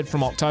last one I had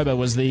from October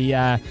was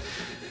the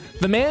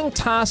man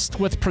tasked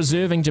with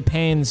preserving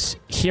Japan's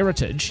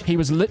heritage. He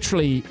was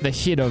literally the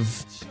head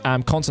of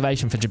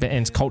conservation for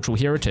Japan's cultural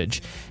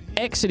heritage.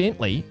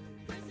 Accidentally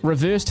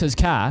reversed his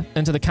car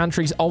into the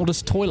country's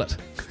oldest toilet,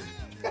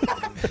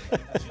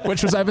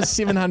 which was over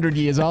 700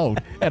 years old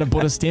at a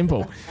Buddhist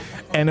temple.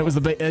 And it was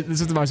this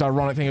is the most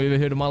ironic thing I've ever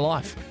heard in my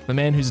life. The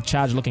man who's in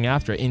charge of looking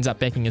after it ends up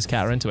backing his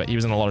car into it. He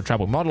was in a lot of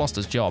trouble. Might have lost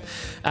his job.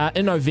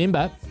 In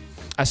November,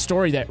 a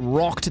story that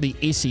rocked the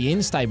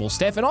SEN stable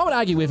staff, and I would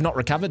argue we've not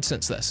recovered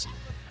since this,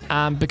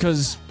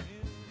 because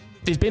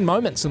there's been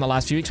moments in the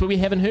last few weeks where we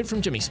haven't heard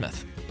from Jimmy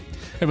Smith.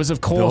 It was,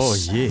 of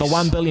course, the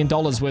 $1 billion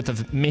worth of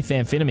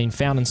methamphetamine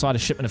found inside a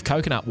shipment of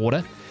coconut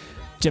water.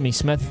 Jimmy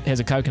Smith has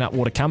a coconut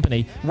water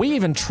company. We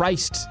even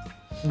traced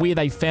where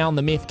they found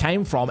the meth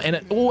came from, and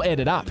it all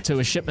added up to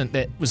a shipment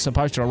that was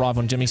supposed to arrive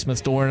on Jimmy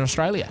Smith's door in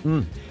Australia.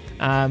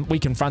 We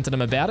confronted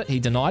him about it. He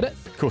denied it.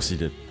 Of course he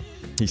did.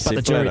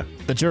 But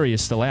the jury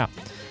is still out.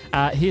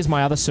 Here's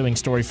my other suing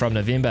story from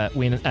November,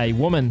 when a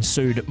woman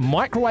sued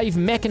microwave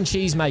mac and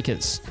cheese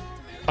makers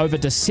over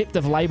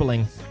deceptive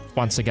labelling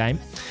once again,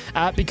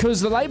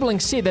 because the labelling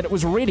said that it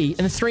was ready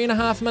in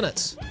 3.5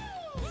 minutes.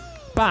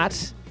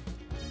 But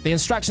the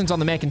instructions on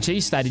the mac and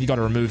cheese stated you got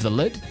to remove the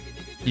lid,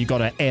 you got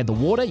to add the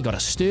water, you got to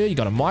stir, you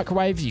got to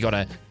microwave, you got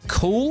to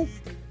cool.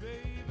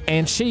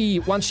 And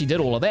once she did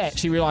all of that,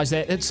 she realised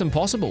that it's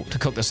impossible to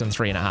cook this in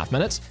 3.5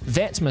 minutes.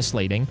 That's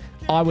misleading.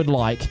 I would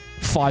like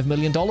 $5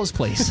 million,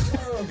 please.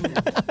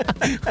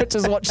 Which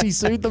is what she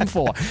sued them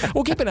for.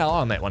 We'll keep an eye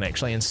on that one,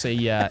 actually, and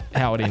see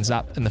how it ends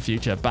up in the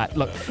future. But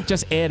look,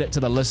 just add it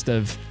to the list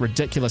of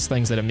ridiculous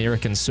things that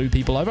Americans sue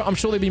people over. I'm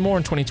sure there'll be more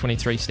in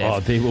 2023, Steph. Oh,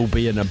 there will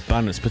be an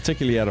abundance,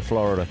 particularly out of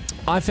Florida.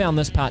 I found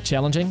this part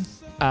challenging,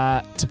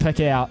 to pick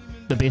out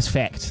the best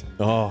fact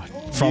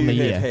from the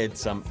year. You have had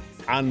some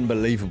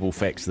unbelievable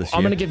facts this year.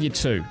 I'm going to give you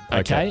two,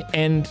 okay?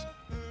 And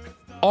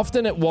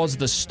often it was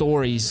the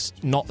stories,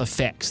 not the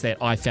facts,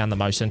 that I found the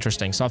most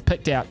interesting. So I've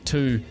picked out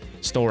two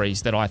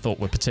stories that I thought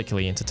were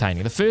particularly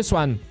entertaining. The first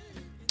one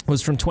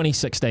was from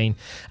 2016,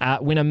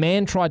 when a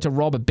man tried to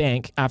rob a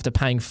bank after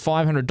paying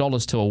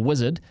 $500 to a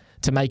wizard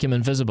to make him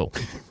invisible.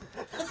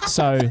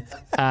 So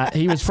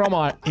he was from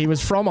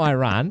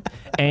Iran,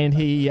 and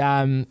he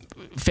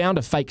found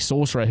a fake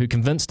sorcerer who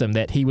convinced him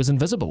that he was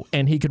invisible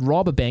and he could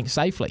rob a bank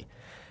safely.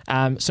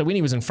 So when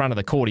he was in front of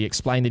the court, he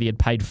explained that he had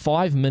paid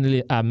 5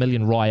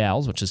 million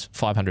rials, which is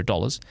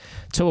 $500,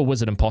 to a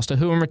wizard imposter,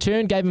 who in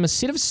return gave him a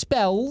set of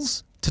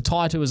spells to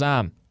tie to his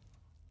arm.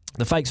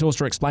 The fake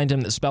sorcerer explained to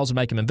him that the spells would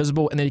make him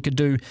invisible, and that he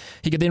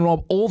could then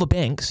rob all the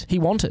banks he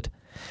wanted.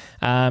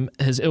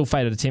 His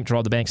ill-fated attempt to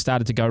rob the bank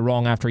started to go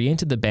wrong after he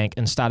entered the bank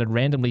and started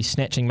randomly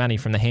snatching money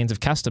from the hands of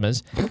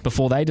customers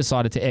before they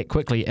decided to act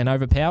quickly and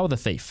overpower the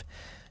thief.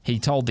 He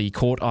told the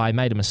court, "I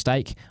made a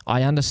mistake.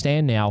 I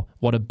understand now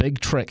what a big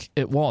trick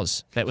it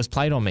was that was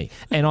played on me."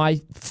 And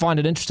I find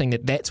it interesting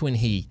that that's when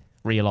he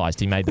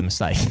realised he made the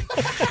mistake.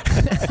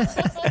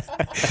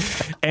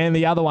 And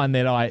the other one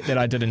that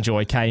I did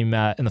enjoy came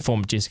in the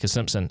form of Jessica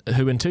Simpson,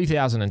 who in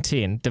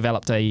 2010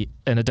 developed an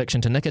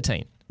addiction to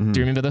nicotine. Do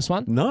you remember this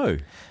one? No.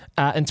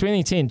 In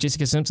 2010,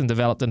 Jessica Simpson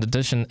developed an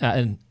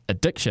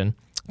addiction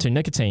to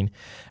nicotine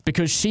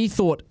because she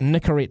thought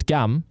Nicorette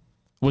gum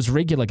was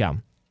regular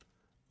gum.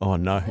 Oh,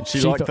 no.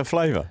 She liked the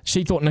flavour.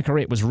 She thought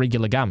Nicorette was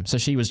regular gum, so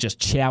she was just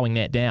chowing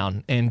that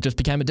down and just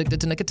became addicted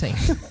to nicotine.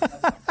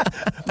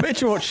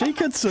 Imagine what she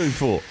could sue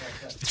for.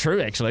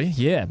 True, actually.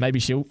 Yeah, maybe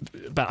she'll...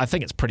 But I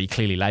think it's pretty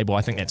clearly labelled.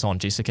 I think that's on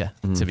Jessica,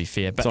 to be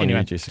fair. But it's anyway,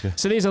 on you, Jessica.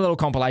 So there's a little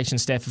compilation,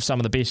 Steph, of some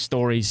of the best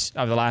stories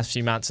over the last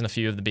few months and a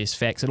few of the best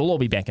facts. It'll all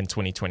be back in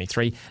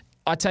 2023.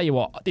 I tell you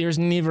what, there is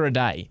never a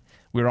day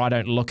where I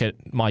don't look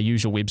at my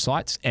usual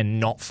websites and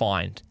not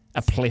find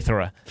a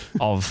plethora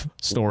of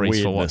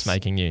stories for what's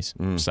making news.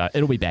 So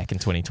it'll be back in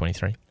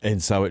 2023.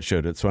 And so it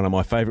should. It's one of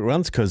my favourite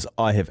ones because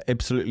I have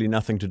absolutely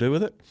nothing to do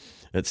with it.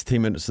 It's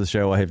 10 minutes of the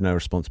show I have no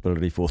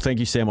responsibility for. Thank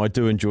you, Sam. I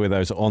do enjoy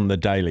those on the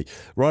daily.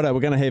 Righto, we're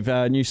going to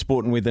have new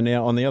sport and weather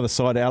now on the other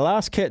side. Our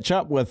last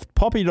catch-up with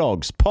Poppy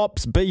Dogs,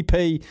 Pops,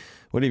 BP,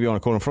 whatever you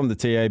want to call him, from the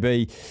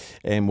TAB,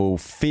 and we'll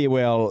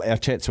farewell our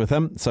chats with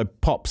him. So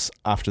Pops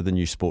after the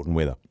new sport and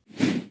weather.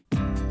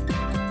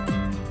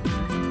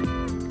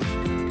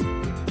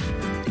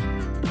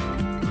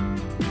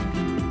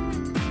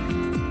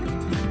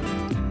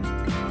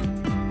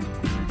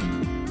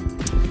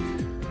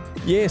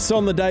 Yes,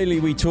 on the daily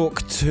we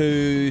talk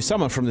to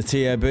someone from the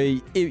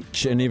TAB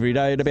each and every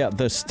day at about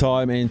this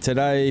time. And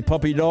today,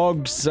 Poppy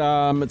Dogs,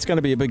 it's going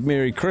to be a big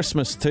Merry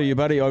Christmas to you,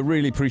 buddy. I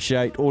really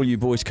appreciate all you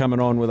boys coming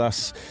on with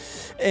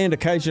us, and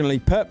occasionally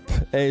Pip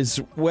as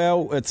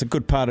well. It's a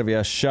good part of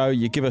our show.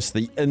 You give us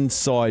the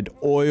inside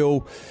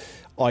oil.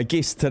 I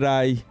guess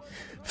today,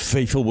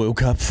 FIFA World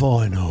Cup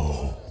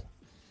final.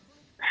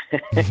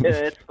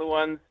 That's the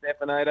one,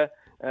 Stephanator.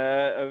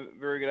 A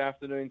very good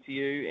afternoon to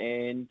you.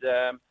 And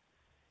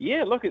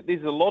yeah, look,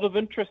 there's a lot of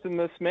interest in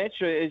this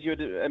match. As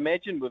you'd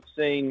imagine, we've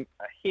seen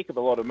a heck of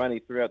a lot of money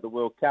throughout the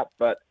World Cup,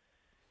 but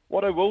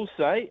What I will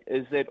say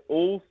is that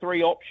all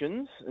three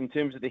options in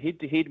terms of the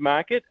head-to-head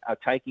market are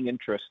taking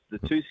interest. The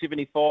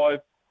 275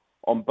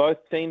 on both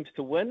teams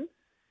to win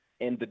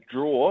and the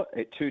draw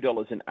at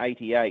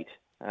 $2.88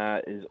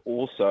 is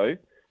also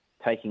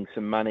taking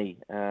some money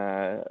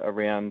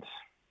around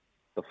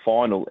the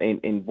final.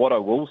 And what I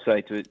will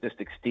say, to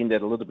just extend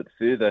that a little bit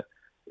further,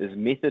 is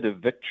method of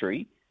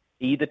victory.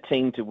 Either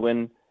team to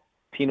win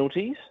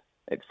penalties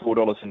at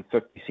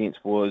 $4.50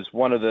 was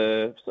one of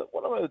the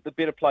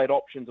better played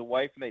options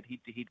away from that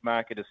head-to-head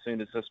market as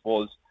soon as this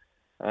was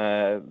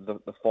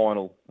the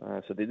final.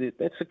 So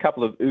that's a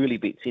couple of early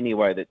bets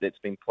anyway that's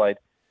been played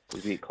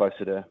as we get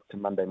closer to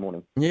Monday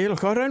morning. Yeah,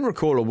 look, I don't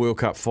recall a World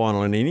Cup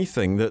final in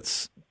anything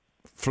that's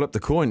flipped the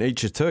coin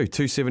each of two,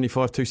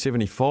 275,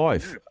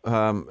 275.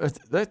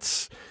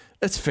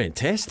 It's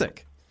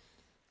fantastic.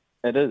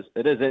 It is,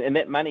 and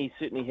that money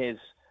certainly has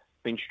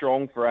been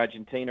strong for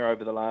Argentina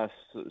over the last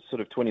sort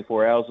of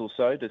 24 hours or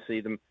so to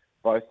see them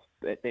both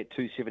at that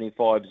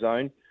 275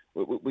 zone.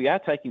 We are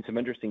taking some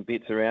interesting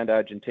bets around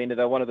Argentina.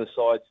 They're one of the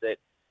sides that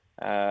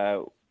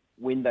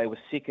when they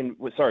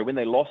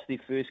lost their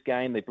first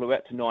game, they blew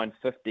out to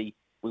 950.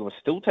 We were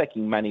still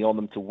taking money on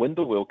them to win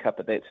the World Cup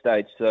at that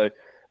stage. So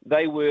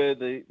they were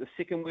the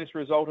second worst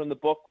result in the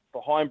book,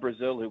 behind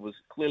Brazil, who was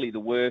clearly the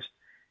worst,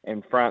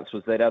 and France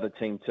was that other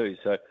team too.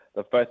 So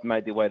they've both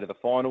made their way to the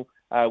final.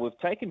 We've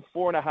taken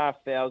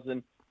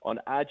 4,500 on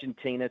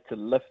Argentina to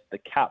lift the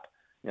cup.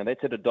 Now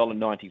that's at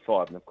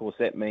 $1.95, and of course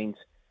that means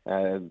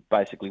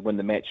basically win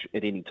the match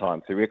at any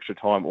time, through extra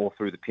time or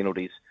through the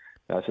penalties.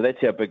 So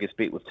that's our biggest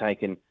bet we've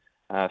taken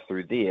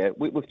through there.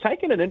 We've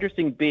taken an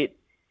interesting bet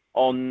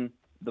on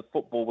the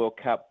Football World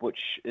Cup, which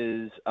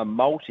is a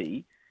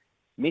multi.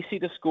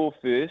 Messi to score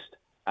first,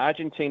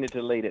 Argentina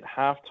to lead at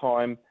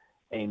halftime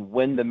and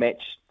win the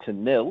match to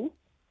 0,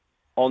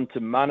 on to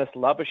Manis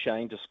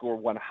Labuschagne to score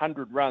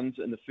 100 runs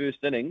in the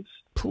first innings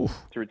to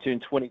return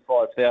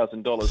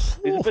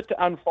 $25,000. There's a bit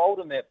to unfold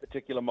in that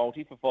particular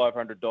multi for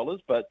 $500,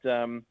 but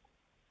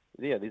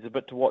there's a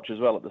bit to watch as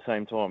well at the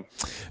same time.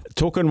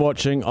 Talking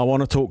watching, I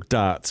want to talk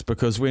darts,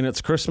 because when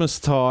it's Christmas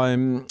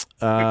time,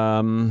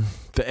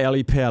 the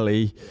Ali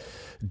Pally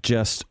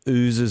just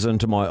oozes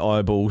into my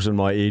eyeballs and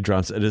my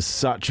eardrums. It is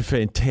such a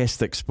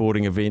fantastic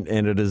sporting event,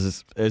 and it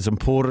is as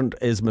important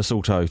as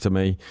mistletoe to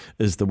me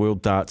is the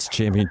World Darts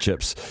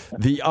Championships.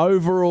 The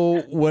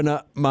overall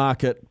winner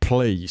market,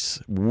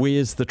 please.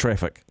 Where's the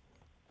traffic?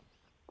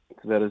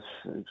 That is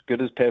as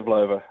good as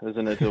Pavlova,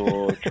 isn't it?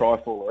 Or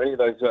trifle, or any of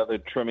those other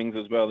trimmings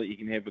as well that you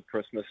can have with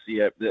Christmas.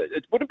 Yeah,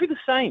 it wouldn't be the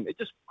same.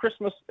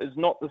 Christmas is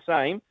not the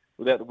same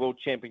without the World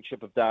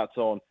Championship of Darts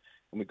on.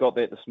 And we got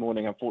that this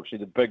morning.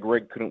 Unfortunately, the big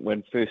rig couldn't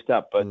win first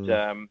up, but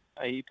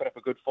he put up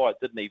a good fight,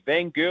 didn't he?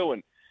 Van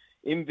Gerwen,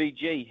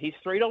 MVG, he's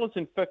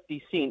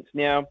 $3.50.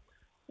 Now,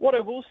 what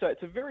I will say,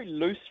 it's a very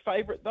loose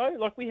favourite, though.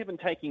 Like, we haven't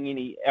taken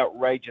any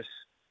outrageous,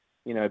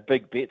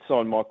 big bets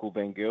on Michael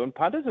Van Gerwen.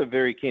 Punters are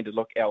very keen to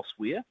look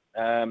elsewhere.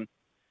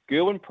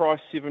 Gerwen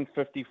price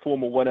 $7.50,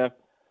 former winner.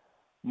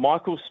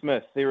 Michael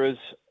Smith, there is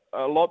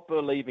a lot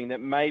believing that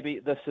maybe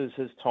this is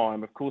his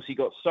time. Of course, he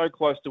got so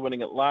close to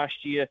winning it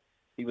last year.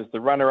 He was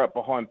the runner-up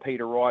behind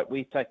Peter Wright.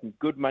 We've taken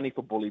good money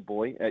for Bully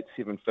Boy at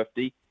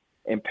 $7.50.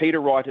 And Peter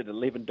Wright at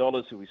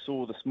 $11, who we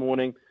saw this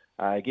morning,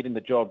 getting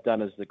the job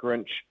done as the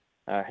Grinch.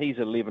 He's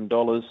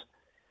 $11.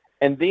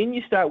 And then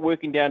you start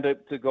working down to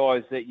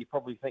guys that you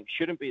probably think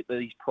shouldn't be at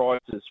these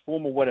prices.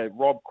 Former winner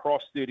Rob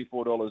Cross,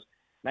 $34.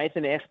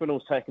 Nathan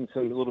Aspinall's taken a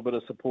little bit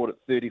of support at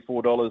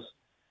 $34.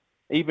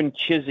 Even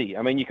Chizzy.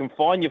 I mean, you can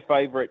find your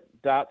favourite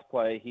darts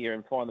player here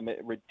and find them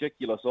at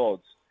ridiculous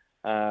odds.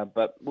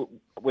 But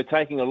we're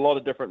taking a lot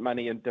of different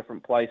money in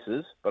different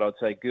places. But I'd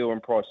say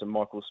Gerwen, Price and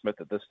Michael Smith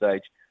at this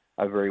stage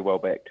are very well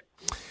backed.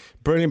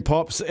 Brilliant,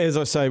 Pops. As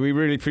I say, we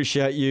really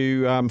appreciate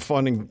you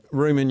finding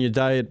room in your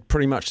day at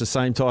pretty much the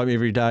same time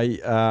every day.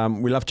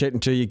 We love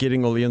chatting to you,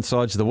 getting all the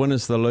insights, the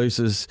winners, the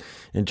losers,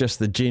 and just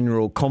the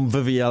general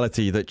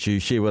conviviality that you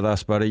share with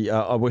us, buddy.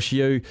 I wish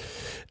you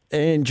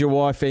and your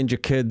wife and your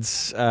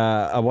kids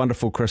a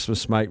wonderful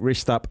Christmas, mate.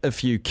 Rest up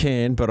if you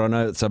can, but I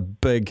know it's a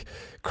big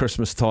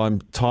Christmas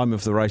time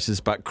of the races,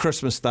 but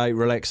Christmas Day,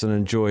 relax and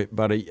enjoy it,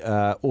 buddy.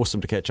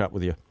 Awesome to catch up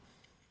with you.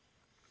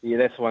 Yeah,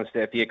 that's one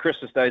step. Yeah,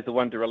 Christmas Day is the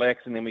one to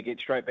relax, and then we get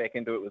straight back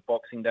into it with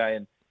Boxing Day.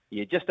 And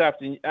yeah, just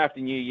after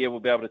New Year, we'll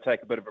be able to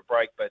take a bit of a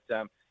break. But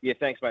yeah,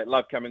 thanks, mate.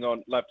 Love coming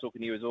on. Love talking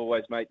to you as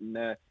always, mate.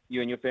 And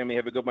you and your family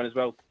have a good one as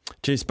well.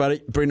 Cheers,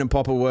 buddy. Brendan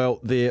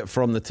Popperwell there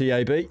from the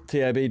TAB,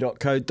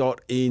 tab.co.nz.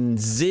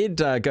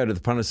 Go to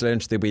the Punters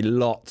Lounge. There'll be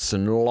lots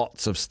and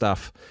lots of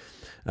stuff.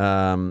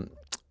 The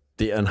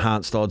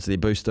enhanced odds, their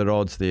boosted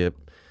odds, their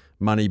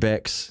money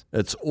backs.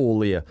 It's all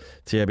there.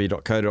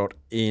 tab.co.nz.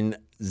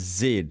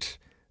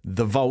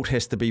 The vault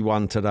has to be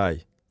won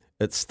today.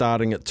 It's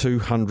starting at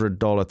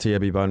 $200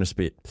 TAB bonus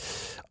bet.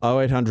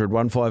 0800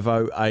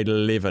 150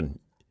 811.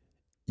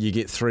 You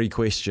get 3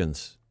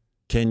 questions.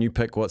 Can you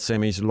pick what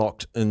Sammy's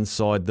locked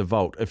inside the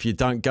vault? If you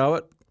don't go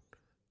it,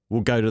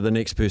 we'll go to the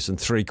next person.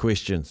 3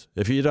 questions.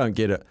 If you don't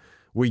get it,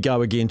 we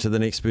go again to the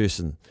next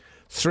person.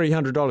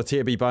 $300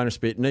 TRB bonus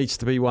bet needs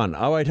to be won.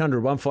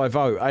 0800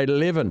 150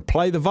 811.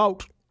 Play the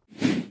vault.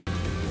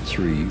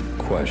 3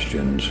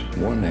 questions,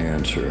 1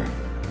 answer.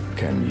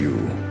 Can you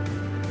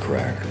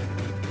crack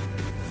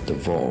the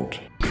vault?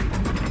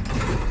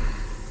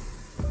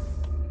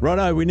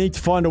 Righto, we need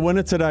to find a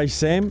winner today,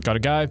 Sam. Got to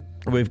go.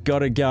 We've got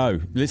to go.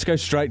 Let's go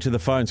straight to the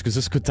phones because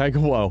this could take a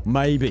while.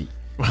 Maybe.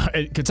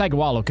 It could take a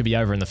while or it could be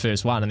over in the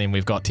first one and then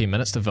we've got 10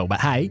 minutes to fill.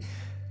 But hey,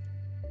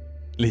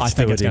 I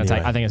think it's going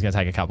to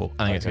take a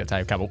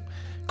couple.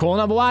 Call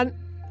number 1.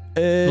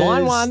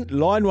 Line 1.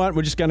 Line 1.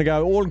 We're just going to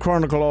go all in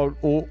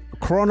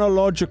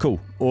chronological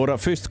order.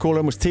 First call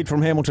in was Ted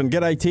from Hamilton.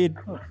 G'day, Ted.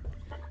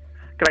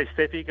 G'day,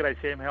 Staffy. G'day,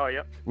 Sam. How are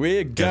you?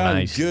 We're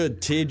going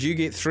good, Ted. You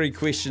get 3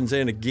 questions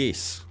and a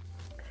guess.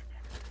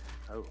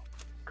 Oh,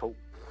 cool.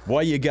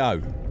 Why you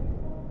go?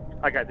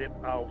 Okay, then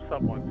I'll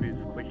start my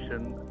first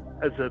question.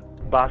 Is it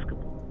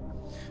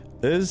basketball?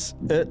 Is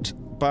it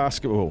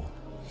basketball?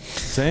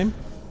 Sam?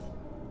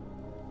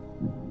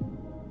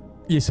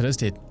 Yes, it is,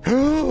 Ted.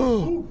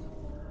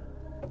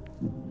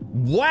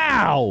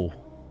 Wow!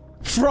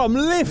 From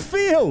left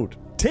field!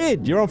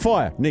 Ted, you're on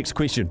fire. Next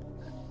question.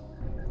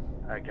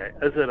 Okay,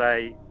 is it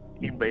a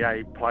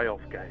NBA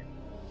playoff game?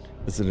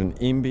 Is it an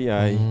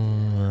NBA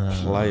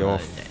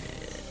playoff?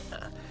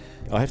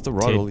 I have to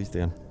write Ted, all these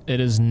down. It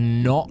is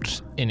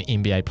not an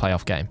NBA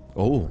playoff game.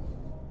 Oh.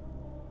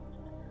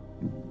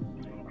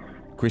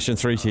 Question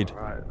 3, Ted.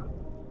 Right.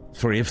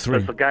 3 of 3.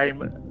 Does the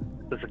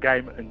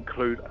game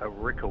include a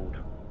record?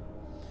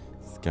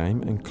 Does the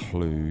game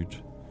include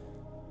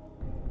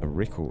a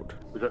record?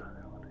 Was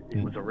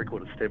a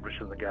record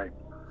established in the game?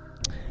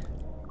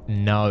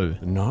 No.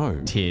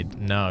 No. Ted,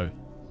 no.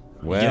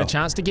 Wow. You get a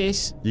chance to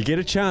guess? You get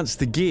a chance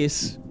to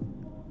guess.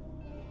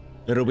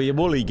 It'll be a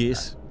woolly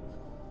guess.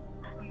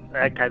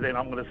 Okay, then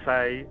I'm going to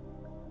say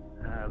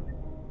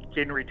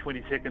January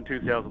 22nd,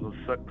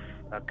 2006,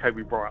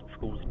 Kobe Bryant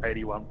scores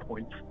 81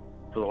 points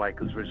for the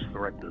Lakers versus the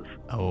Raptors.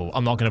 Oh,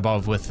 I'm not going to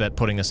bother with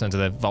putting this into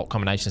the vault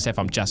combination stuff.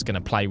 I'm just going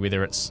to play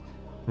whether it's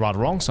right or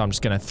wrong, so I'm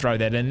just going to throw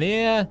that in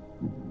there.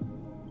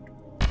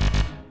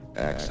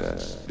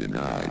 Access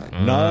denied.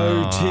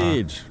 No,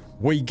 Ted.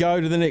 We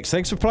go to the next.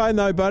 Thanks for playing,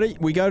 though, buddy.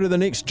 We go to the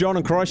next. John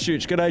in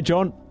Christchurch. G'day,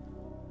 John.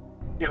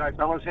 G'day,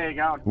 fellas. How you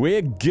going?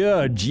 We're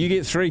good. You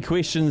get 3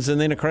 questions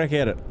and then a crack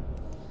at it.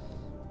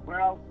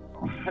 Well,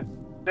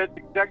 that's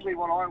exactly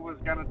what I was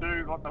going to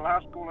do. Like the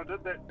last caller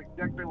did, that's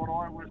exactly what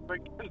I was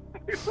thinking.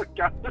 It's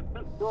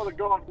sort of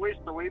gone west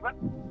a wee bit.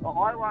 But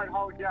I won't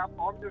hold you up.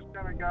 I'm just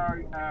going to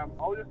go,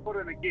 I'll just put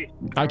in a guess.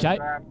 Okay.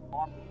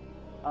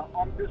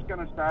 I'm just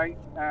going to say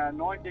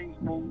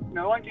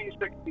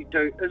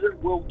 1962. Is it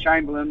Will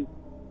Chamberlain,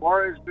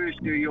 Warriors versus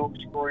New York,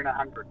 scoring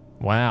 100?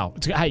 Wow.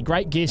 Hey,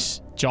 great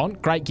guess, John.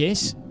 Great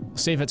guess.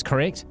 See if it's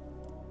correct.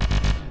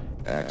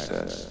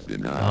 Access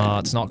denied. Oh,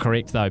 it's not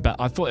correct though. But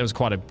I thought it was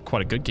quite a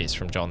good guess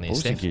from John there. What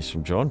was the guess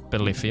from John?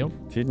 Bit of left field.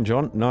 Ted and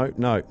John? No.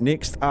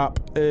 Next up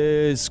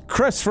is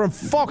Chris from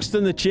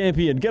Foxton, the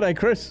champion. G'day,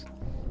 Chris.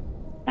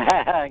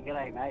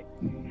 G'day, mate.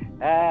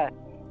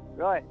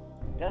 Right.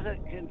 Does it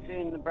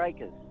concern the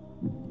Breakers?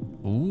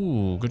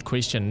 Ooh, good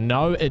question.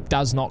 No, it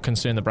does not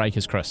concern the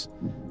Breakers, Chris.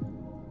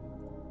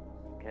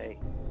 Okay.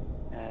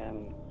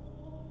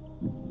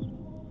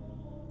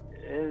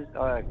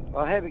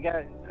 I'll have a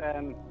go.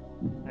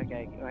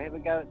 Okay, I'll have a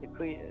go at the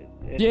quiz.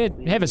 Yeah,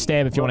 have a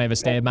stab if you want to have a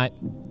stab, mate.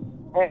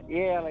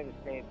 Yeah, I'll have a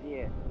stab,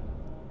 yeah.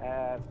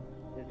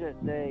 Is it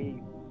the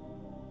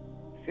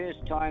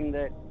first time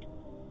that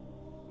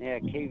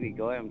Kiwi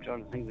guy, I'm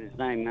trying to think of his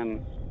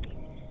name,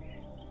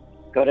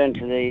 got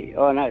into the...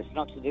 Oh, no, it's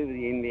not to do with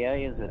the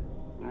NBA, is it?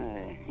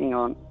 Hang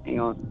on.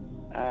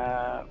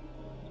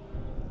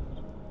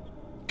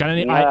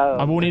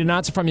 I will need an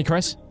answer from you,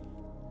 Chris.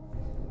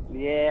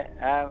 Yeah,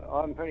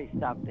 I'm pretty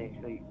stumped,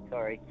 actually.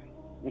 Sorry.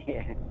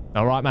 Yeah.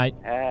 All right, mate.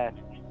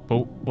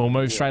 We'll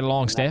move straight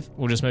along, Steph.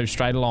 We'll just move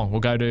straight along. We'll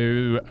go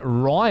to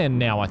Ryan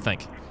now, I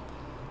think.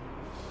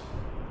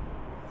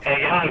 How you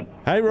going?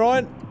 Hey,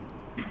 Ryan.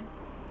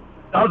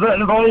 Does it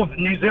involve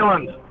New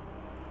Zealand?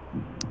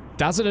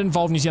 Does it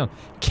involve New Zealand?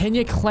 Can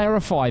you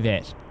clarify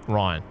that,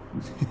 Ryan?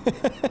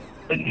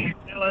 The New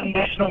Zealand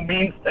national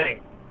men's team.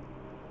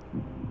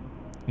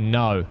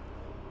 No.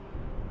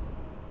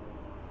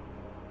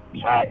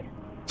 Okay.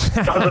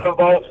 Does it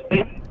involve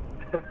Stephen?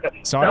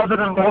 Sorry? Does it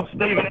involve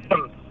Stephen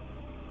Adams?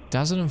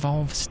 Does it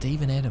involve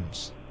Stephen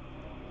Adams?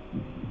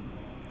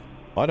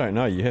 I don't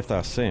know. You have to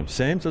ask Sam.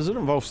 Sam, does it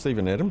involve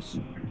Stephen Adams?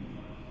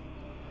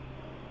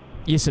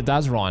 Yes, it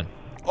does, Ryan.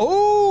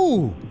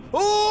 Oh!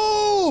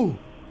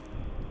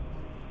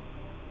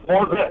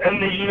 Was it in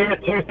the year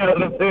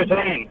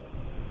 2013?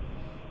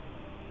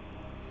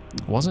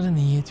 Was it in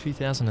the year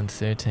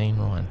 2013,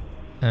 Ryan?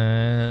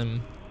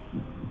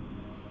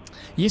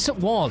 Yes, it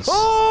was.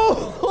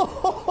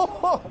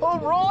 Oh,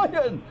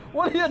 Ryan!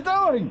 What are you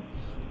doing?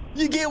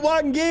 You get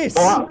one guess.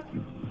 My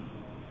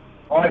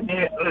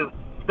guess is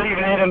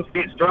Stephen Adams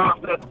gets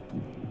drafted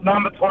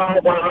number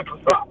 12 by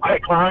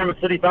Oklahoma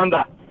City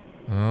Thunder.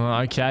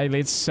 Oh, okay,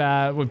 let's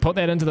we'll put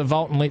that into the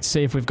vault and let's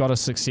see if we've got a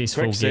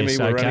successful Quick, guess.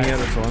 Sammy, we're running out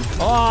of time.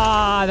 Oh,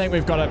 I think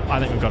we've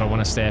got a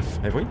winner, Staff.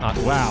 Have we?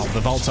 Wow, the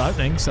vault's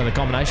opening, so the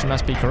combination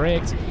must be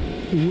correct.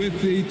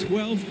 With the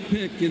 12th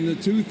pick in the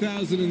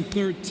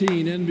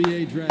 2013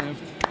 NBA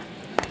Draft,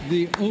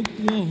 the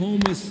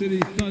Oklahoma City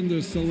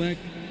Thunder select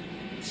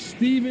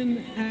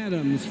Stephen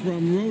Adams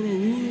from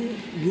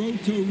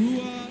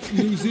Rotorua,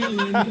 New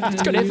Zealand, and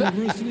the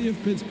University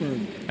of Pittsburgh.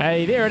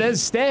 Hey, there it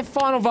is, Staff.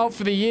 Final vote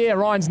for the year.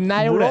 Ryan's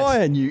nailed it.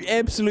 Ryan, you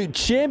absolute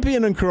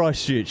champion in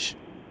Christchurch.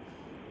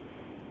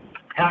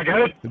 How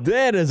good?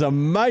 That is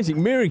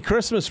amazing. Merry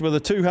Christmas with a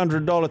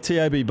 $200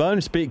 TAB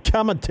bonus bet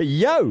coming to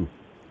you.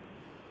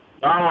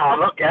 Oh,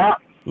 look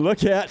out.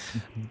 Look out.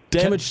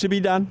 Damage to be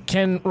done.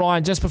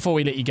 Ryan, just before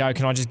we let you go,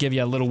 can I just give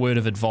you a little word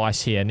of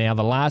advice here? Now,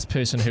 the last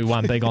person who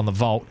won big on the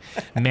vault,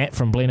 Matt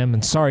from Blenheim,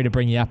 and sorry to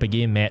bring you up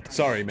again, Matt.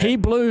 Sorry, Matt. He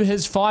blew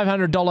his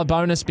 $500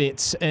 bonus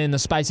bets in the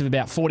space of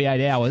about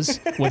 48 hours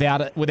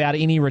without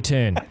any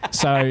return.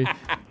 So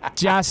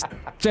just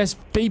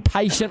be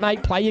patient,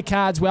 mate. Play your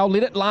cards well.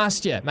 Let it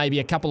last you maybe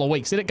a couple of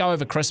weeks. Let it go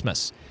over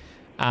Christmas.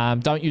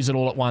 Don't use it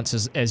all at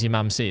once, as your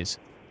mum says.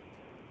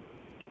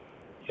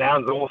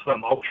 Sounds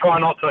awesome. I'll try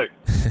not to.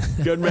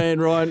 Good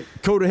man, Ryan.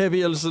 Cool to have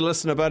you as a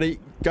listener, buddy.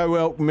 Go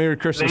well. Merry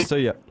Christmas to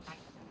you.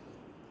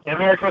 Yeah,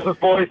 Merry Christmas,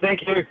 boys.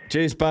 Thank you.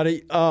 Cheers,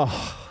 buddy.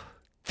 Oh,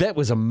 that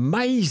was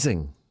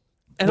amazing.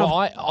 And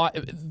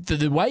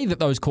the way that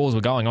those calls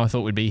were going, I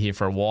thought we'd be here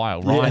for a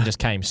while. Ryan just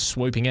came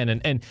swooping in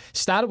and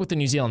started with the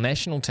New Zealand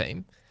national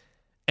team.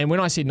 And when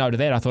I said no to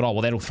that, I thought,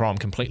 that'll throw him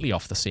completely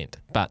off the scent.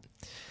 But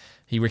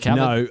he recovered.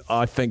 No,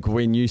 I think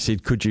when you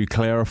said, could you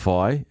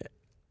clarify?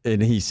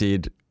 And he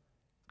said...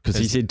 Because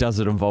he said, does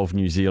it involve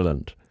New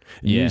Zealand?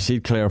 And you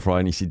said clarify,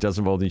 and he said, does it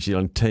involve the New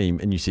Zealand team?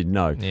 And you said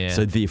no. Yeah.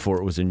 So therefore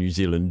it was a New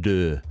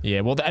Zealander. Yeah,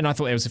 well, and I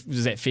thought was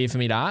that fair for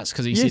me to ask?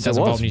 Because he said it does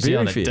involve New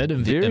Zealand. It did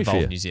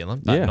involve New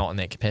Zealand, but not in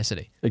that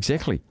capacity.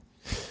 Exactly.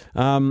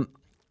 Got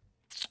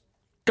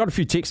a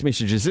few text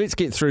messages. Let's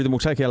get through them. We'll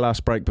take our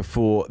last break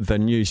before the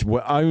news.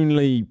 We're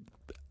only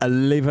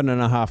 11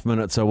 and a half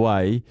minutes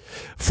away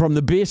from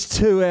the best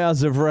 2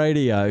 hours of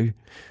radio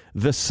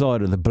this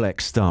side of the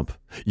black stump.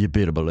 You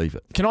better believe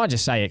it. Can I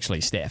just say,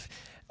 actually, Steph,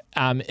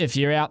 if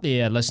you're out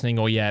there listening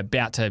or you're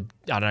about to,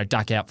 I don't know,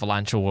 duck out for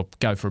lunch or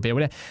go for a beer,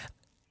 whatever,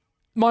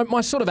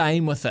 my sort of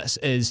aim with this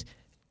is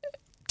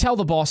tell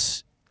the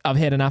boss I've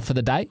had enough for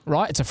the day,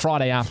 right? It's a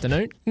Friday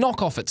afternoon.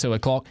 Knock off at 2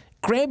 o'clock.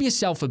 Grab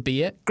yourself a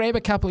beer, grab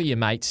a couple of your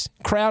mates,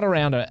 crowd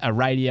around a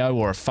radio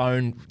or a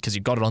phone because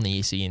you've got it on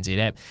the SENZ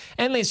app,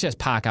 and let's just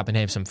park up and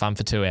have some fun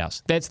for 2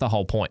 hours. That's the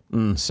whole point.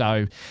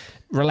 So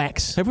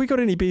relax. Have we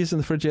got any beers in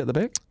the fridge out the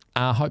back?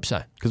 I hope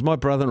so. Because my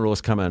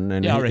brother-in-law's come in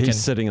and he's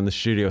sitting in the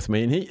studio with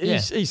me, and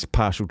he's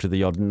partial to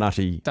the odd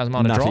nutty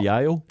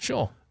ale.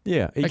 Sure.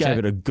 Yeah, he gave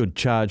it a good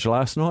charge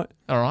last night.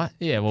 All right.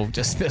 Yeah, well,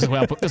 just this will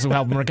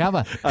help him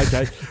recover.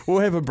 Okay, we'll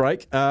have a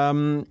break.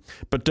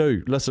 But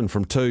do listen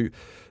from 2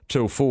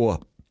 till 4.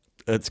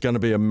 It's going to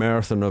be a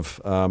marathon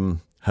of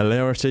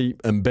hilarity,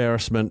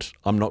 embarrassment.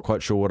 I'm not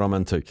quite sure what I'm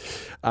into.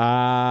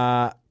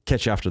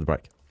 Catch you after the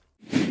break.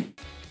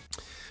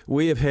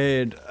 We have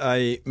had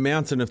a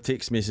mountain of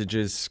text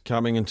messages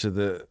coming into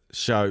the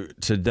show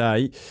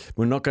today.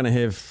 We're not going to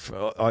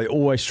have... I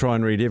always try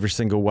and read every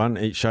single one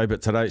each show,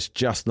 but today it's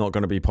just not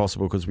going to be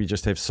possible because we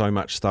just have so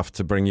much stuff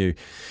to bring you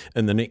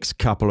in the next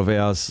couple of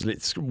hours.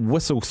 Let's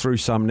whistle through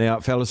some now.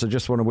 Fellas, I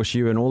just want to wish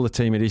you and all the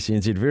team at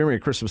SENZ very Merry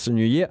Christmas and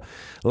New Year.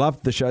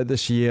 Loved the show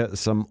this year.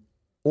 Some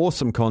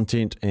awesome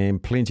content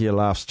and plenty of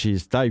laughs.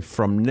 Cheers. Dave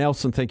from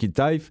Nelson. Thank you,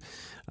 Dave.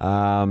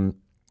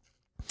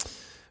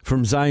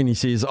 From Zane, he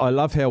says, I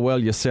love how well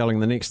you're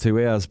selling the next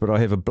 2 hours, but I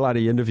have a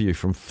bloody interview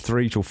from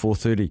 3 till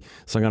 4:30,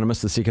 so I'm going to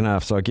miss the second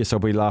half, so I guess I'll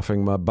be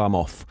laughing my bum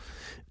off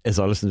as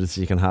I listen to the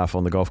second half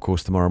on the golf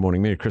course tomorrow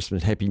morning. Merry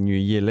Christmas, Happy New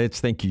Year,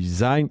 lads. Thank you,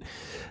 Zane.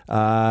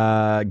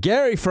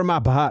 Gary from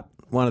Upper Hutt,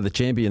 one of the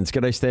champions.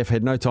 G'day, Staff.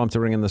 Had no time to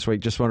ring in this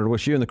week. Just wanted to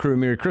wish you and the crew a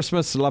Merry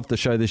Christmas. Loved the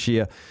show this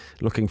year.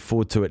 Looking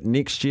forward to it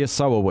next year.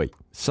 So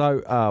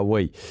are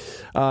we.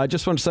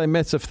 Just want to say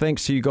massive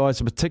thanks to you guys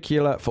in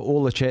particular for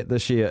all the chat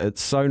this year.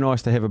 It's so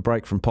nice to have a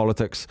break from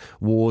politics,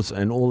 wars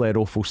and all that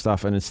awful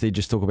stuff and instead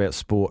just talk about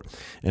sport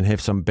and have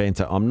some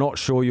banter. I'm not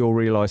sure you'll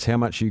realise how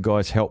much you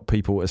guys help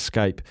people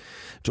escape.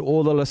 To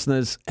all the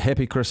listeners,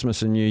 happy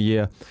Christmas and New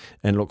Year,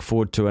 and look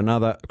forward to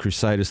another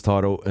Crusaders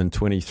title in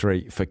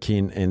 23 for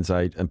Ken and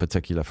Zaid in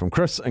particular. From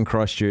Chris in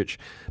Christchurch,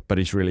 but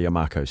he's really a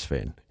Marcos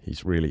fan.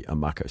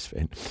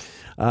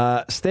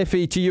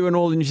 Staffy, to you and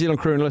all the New Zealand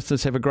crew and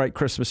listeners, have a great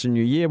Christmas and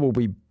New Year.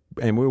 We'll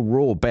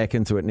roar back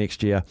into it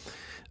next year.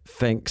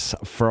 Thanks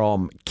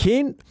from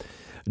Ken.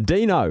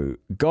 Dino,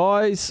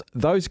 guys,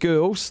 those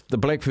girls, the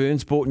Black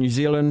Ferns, brought New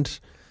Zealand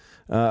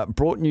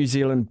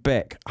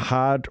back.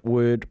 Hard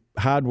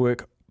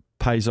work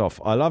pays off.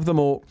 I love them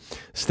all.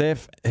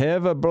 Steph,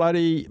 have a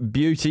bloody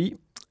beauty,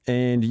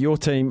 and your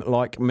team,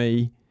 like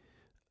me,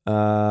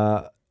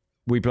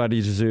 We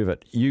bloody deserve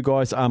it. You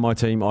guys are my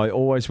team. I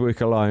always work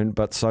alone,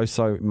 but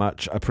so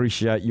much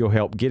appreciate your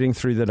help getting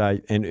through the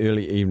day and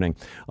early evening.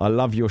 I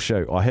love your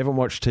show. I haven't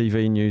watched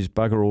TV news,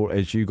 bugger all,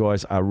 as you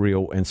guys are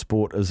real and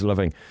sport is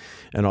living.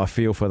 And I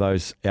feel for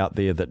those out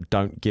there that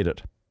don't get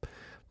it.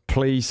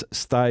 Please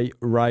stay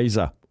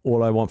Razor.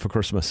 All I want for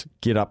Christmas.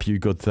 Get up, you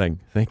good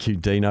thing. Thank you,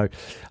 Dino.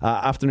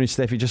 Afternoon,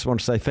 Staffy. Just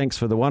want to say thanks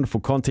for the wonderful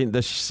content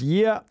this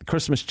year.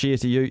 Christmas cheer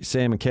to you,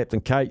 Sam and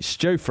Captain Kate.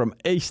 Stu from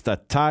East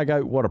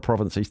Otago. What a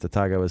province East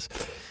Otago is.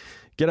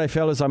 G'day,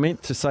 fellas. I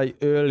meant to say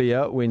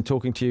earlier when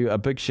talking to you, a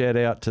big shout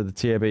out to the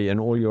TAB and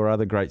all your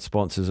other great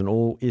sponsors and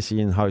all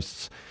SEN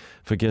hosts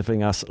for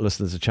giving us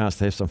listeners a chance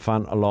to have some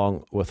fun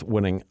along with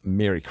winning.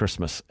 Merry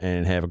Christmas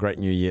and have a great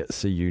new year.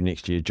 See you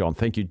next year, John.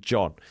 Thank you,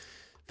 John.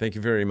 Thank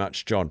you very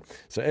much, John.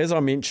 So as I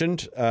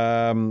mentioned,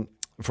 from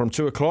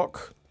 2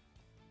 o'clock,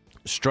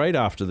 straight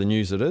after the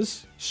news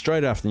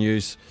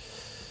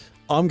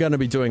I'm going to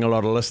be doing a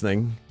lot of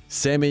listening.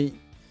 Sammy,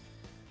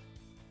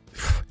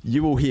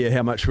 you will hear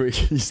how much work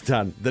he's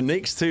done. The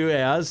next 2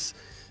 hours,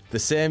 the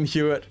Sam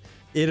Hewitt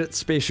edit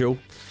special,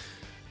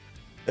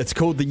 it's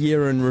called The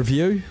Year in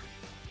Review.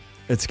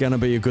 It's going to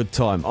be a good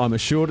time. I'm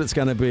assured it's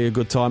going to be a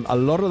good time. A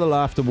lot of the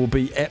laughter will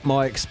be at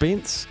my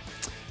expense,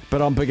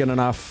 but I'm big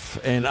enough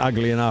and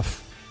ugly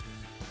enough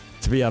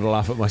to be able to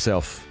laugh at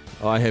myself.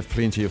 I have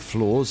plenty of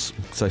flaws,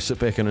 so sit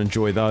back and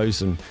enjoy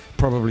those, and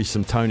probably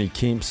some Tony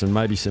Kemps and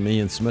maybe some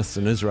Ian Smiths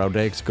and Israel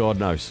Dags. God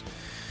knows.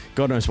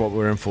 God knows what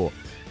we're in for.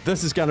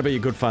 This is going to be a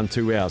good fun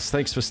 2 hours.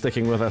 Thanks for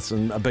sticking with us,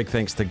 and a big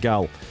thanks to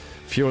Gull,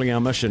 fueling our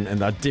mission, and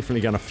they're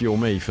definitely going to fuel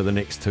me for the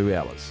next 2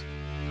 hours.